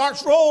wheel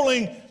starts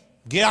rolling,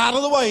 get out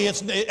of the way.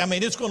 It's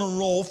going to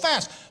roll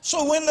fast.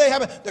 So when they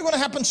happen, they're going to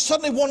happen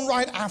suddenly, one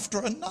right after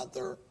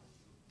another.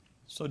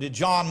 So did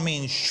John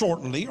mean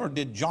shortly, or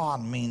did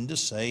John mean to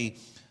say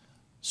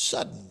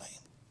suddenly?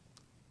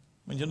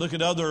 When you look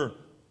at other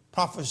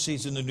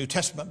prophecies in the New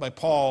Testament by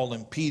Paul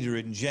and Peter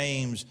and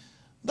James,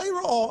 they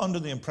were all under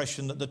the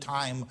impression that the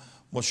time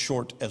was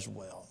short as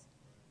well.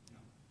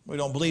 We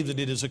don't believe that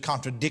it is a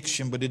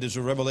contradiction, but it is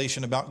a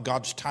revelation about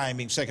God's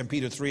timing. 2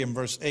 Peter 3 and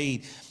verse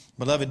 8,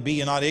 beloved, be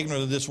ye not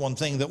ignorant of this one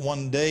thing, that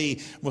one day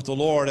with the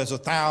Lord as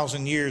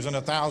 1,000 years, and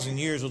 1,000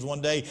 years as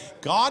one day.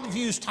 God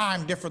views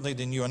time differently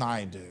than you and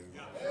I do.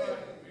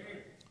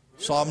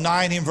 Psalm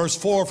 90 and verse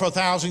 4, for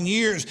 1,000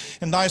 years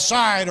in thy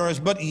sight are as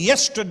but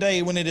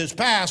yesterday when it is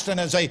past, and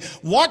as a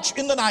watch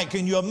in the night.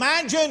 Can you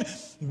imagine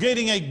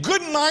getting a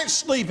good night's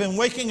sleep and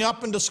waking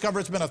up and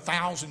discover it's been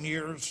 1,000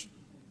 years?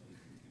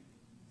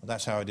 Well,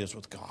 that's how it is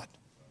with God.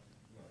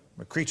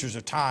 We're creatures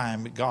of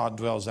time, but God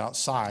dwells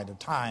outside of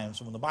time.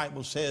 So when the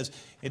Bible says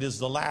it is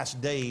the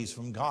last days,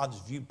 from God's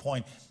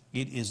viewpoint,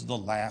 it is the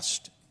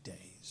last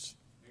days.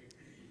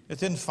 And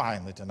then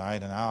finally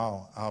tonight, and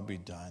I'll be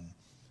done,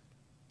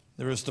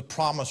 there is the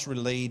promise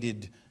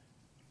related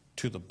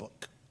to the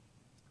book.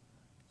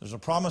 There's a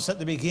promise at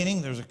the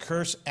beginning, there's a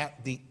curse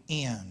at the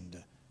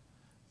end.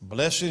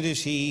 Blessed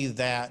is he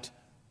that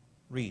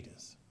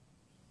readeth.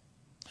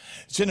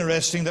 It's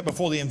interesting that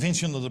before the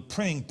invention of the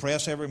printing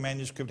press, every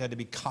manuscript had to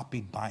be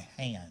copied by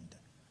hand.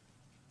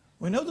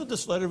 We know that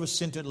this letter was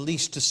sent at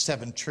least to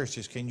 7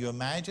 churches. Can you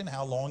imagine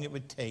how long it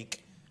would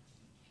take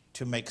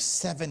to make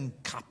 7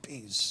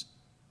 copies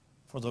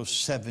for those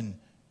 7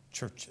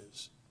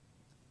 churches?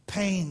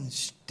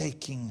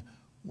 Painstaking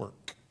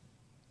work.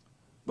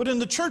 But in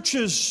the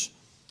church's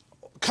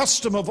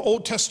custom of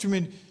Old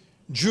Testament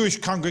Jewish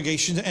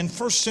congregations and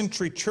first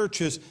century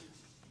churches,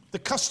 the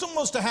custom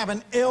was to have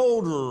an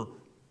elder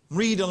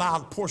read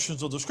aloud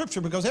portions of the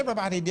scripture because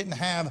everybody didn't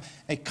have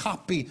a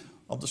copy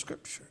of the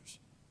scriptures.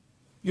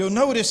 You'll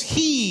notice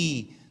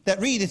he that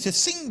readeth is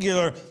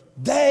singular,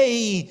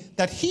 they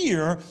that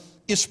hear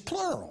is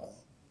plural.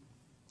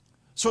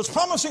 So it's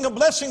promising a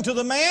blessing to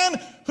the man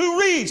who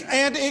reads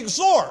and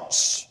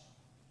exhorts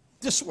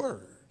this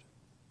word.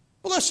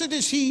 Blessed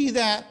is he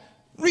that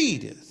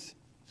readeth.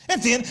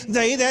 And then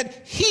they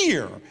that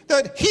hear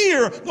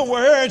the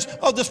words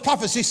of this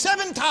prophecy.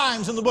 7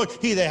 times in the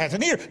book, he that hath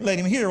an ear, let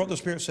him hear what the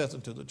Spirit saith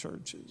unto the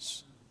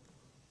churches.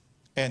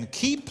 And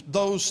keep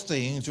those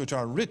things which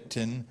are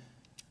written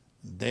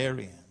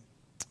therein.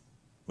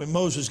 When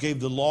Moses gave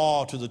the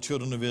law to the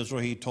children of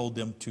Israel, he told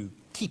them to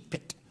keep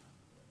it.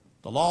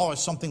 The law is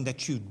something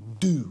that you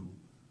do.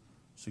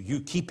 So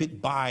you keep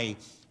it by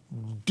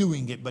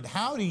doing it. But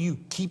how do you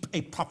keep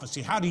a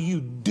prophecy? How do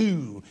you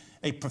do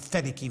a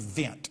prophetic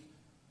event?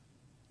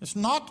 It's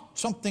not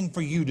something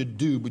for you to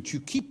do, but you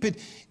keep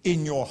it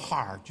in your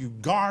heart. You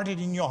guard it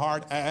in your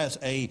heart as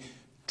a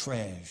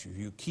treasure.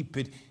 You keep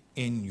it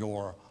in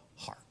your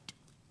heart.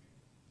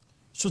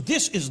 So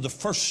this is the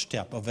first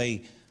step of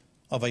a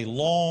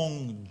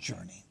long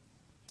journey.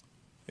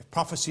 If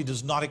prophecy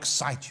does not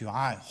excite you,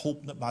 I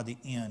hope that by the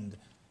end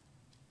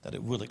that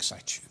it will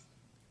excite you.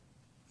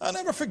 I'll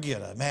never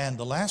forget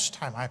the last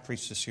time I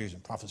preached a series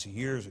in prophecy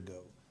years ago,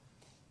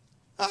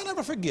 I'll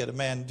never forget a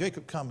man,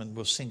 Jacob Cummins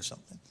will sing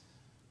something.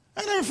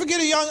 I'll never forget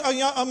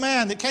a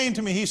man that came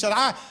to me. He said,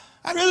 I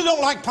really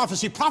don't like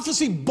prophecy.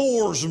 Prophecy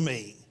bores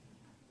me.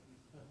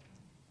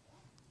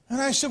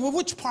 And I said, well,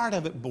 which part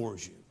of it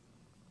bores you?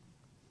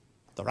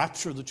 The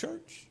rapture of the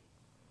church?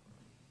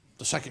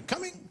 The second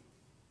coming?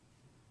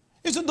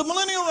 Is it the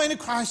millennial reign of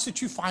Christ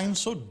that you find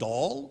so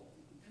dull?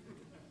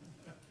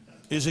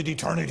 Is it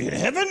eternity in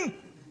heaven?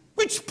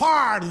 Which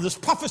part of this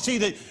prophecy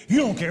that you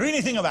don't care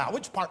anything about?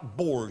 Which part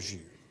bores you?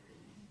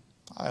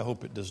 I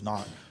hope it does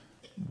not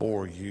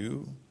bore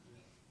you.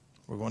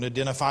 We're going to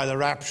identify the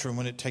rapture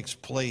when it takes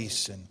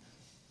place, and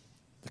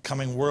the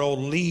coming world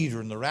leader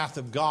and the wrath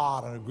of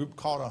God, and a group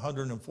called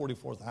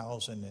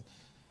 144,000. And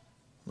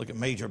look at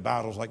major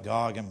battles like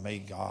Gog and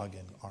Magog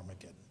and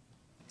Armageddon.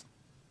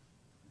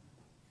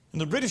 In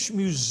the British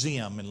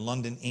Museum in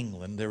London,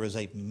 England, there is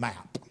a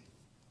map.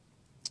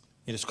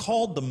 It is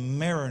called the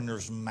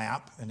Mariner's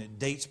Map, and it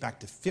dates back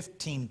to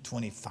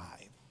 1525.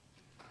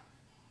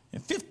 In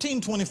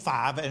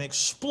 1525, an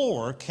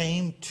explorer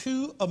came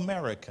to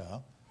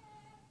America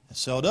and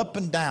sailed up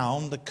and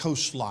down the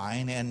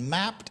coastline and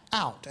mapped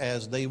out,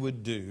 as they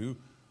would do,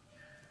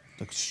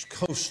 the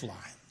coastline.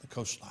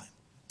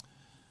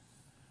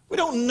 We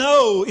don't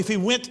know if he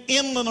went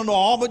inland at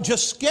all, but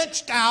just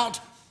sketched out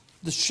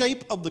the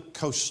shape of the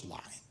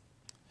coastline.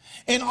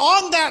 And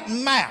on that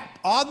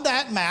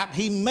map,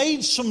 he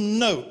made some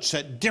notes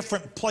at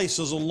different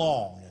places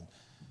along.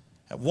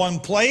 At one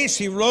place,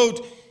 he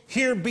wrote,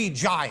 "Here be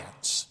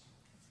giants."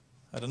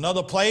 At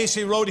another place,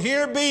 he wrote,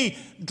 "Here be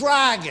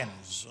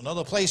dragons."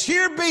 Another place,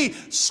 "Here be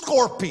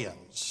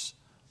scorpions."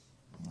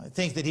 I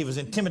think that he was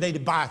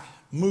intimidated by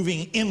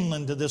moving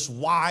inland to this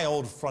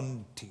wild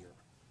frontier.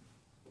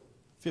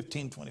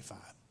 1525.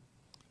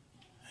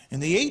 In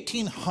the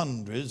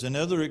 1800s,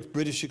 another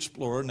British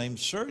explorer named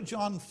Sir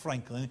John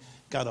Franklin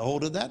got a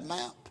hold of that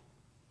map.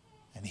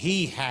 And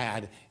he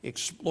had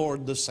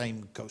explored the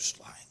same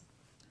coastline.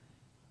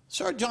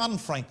 Sir John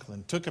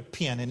Franklin took a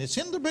pen, and it's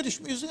in the British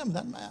Museum,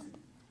 that map.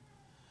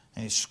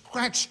 And he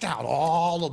scratched out all of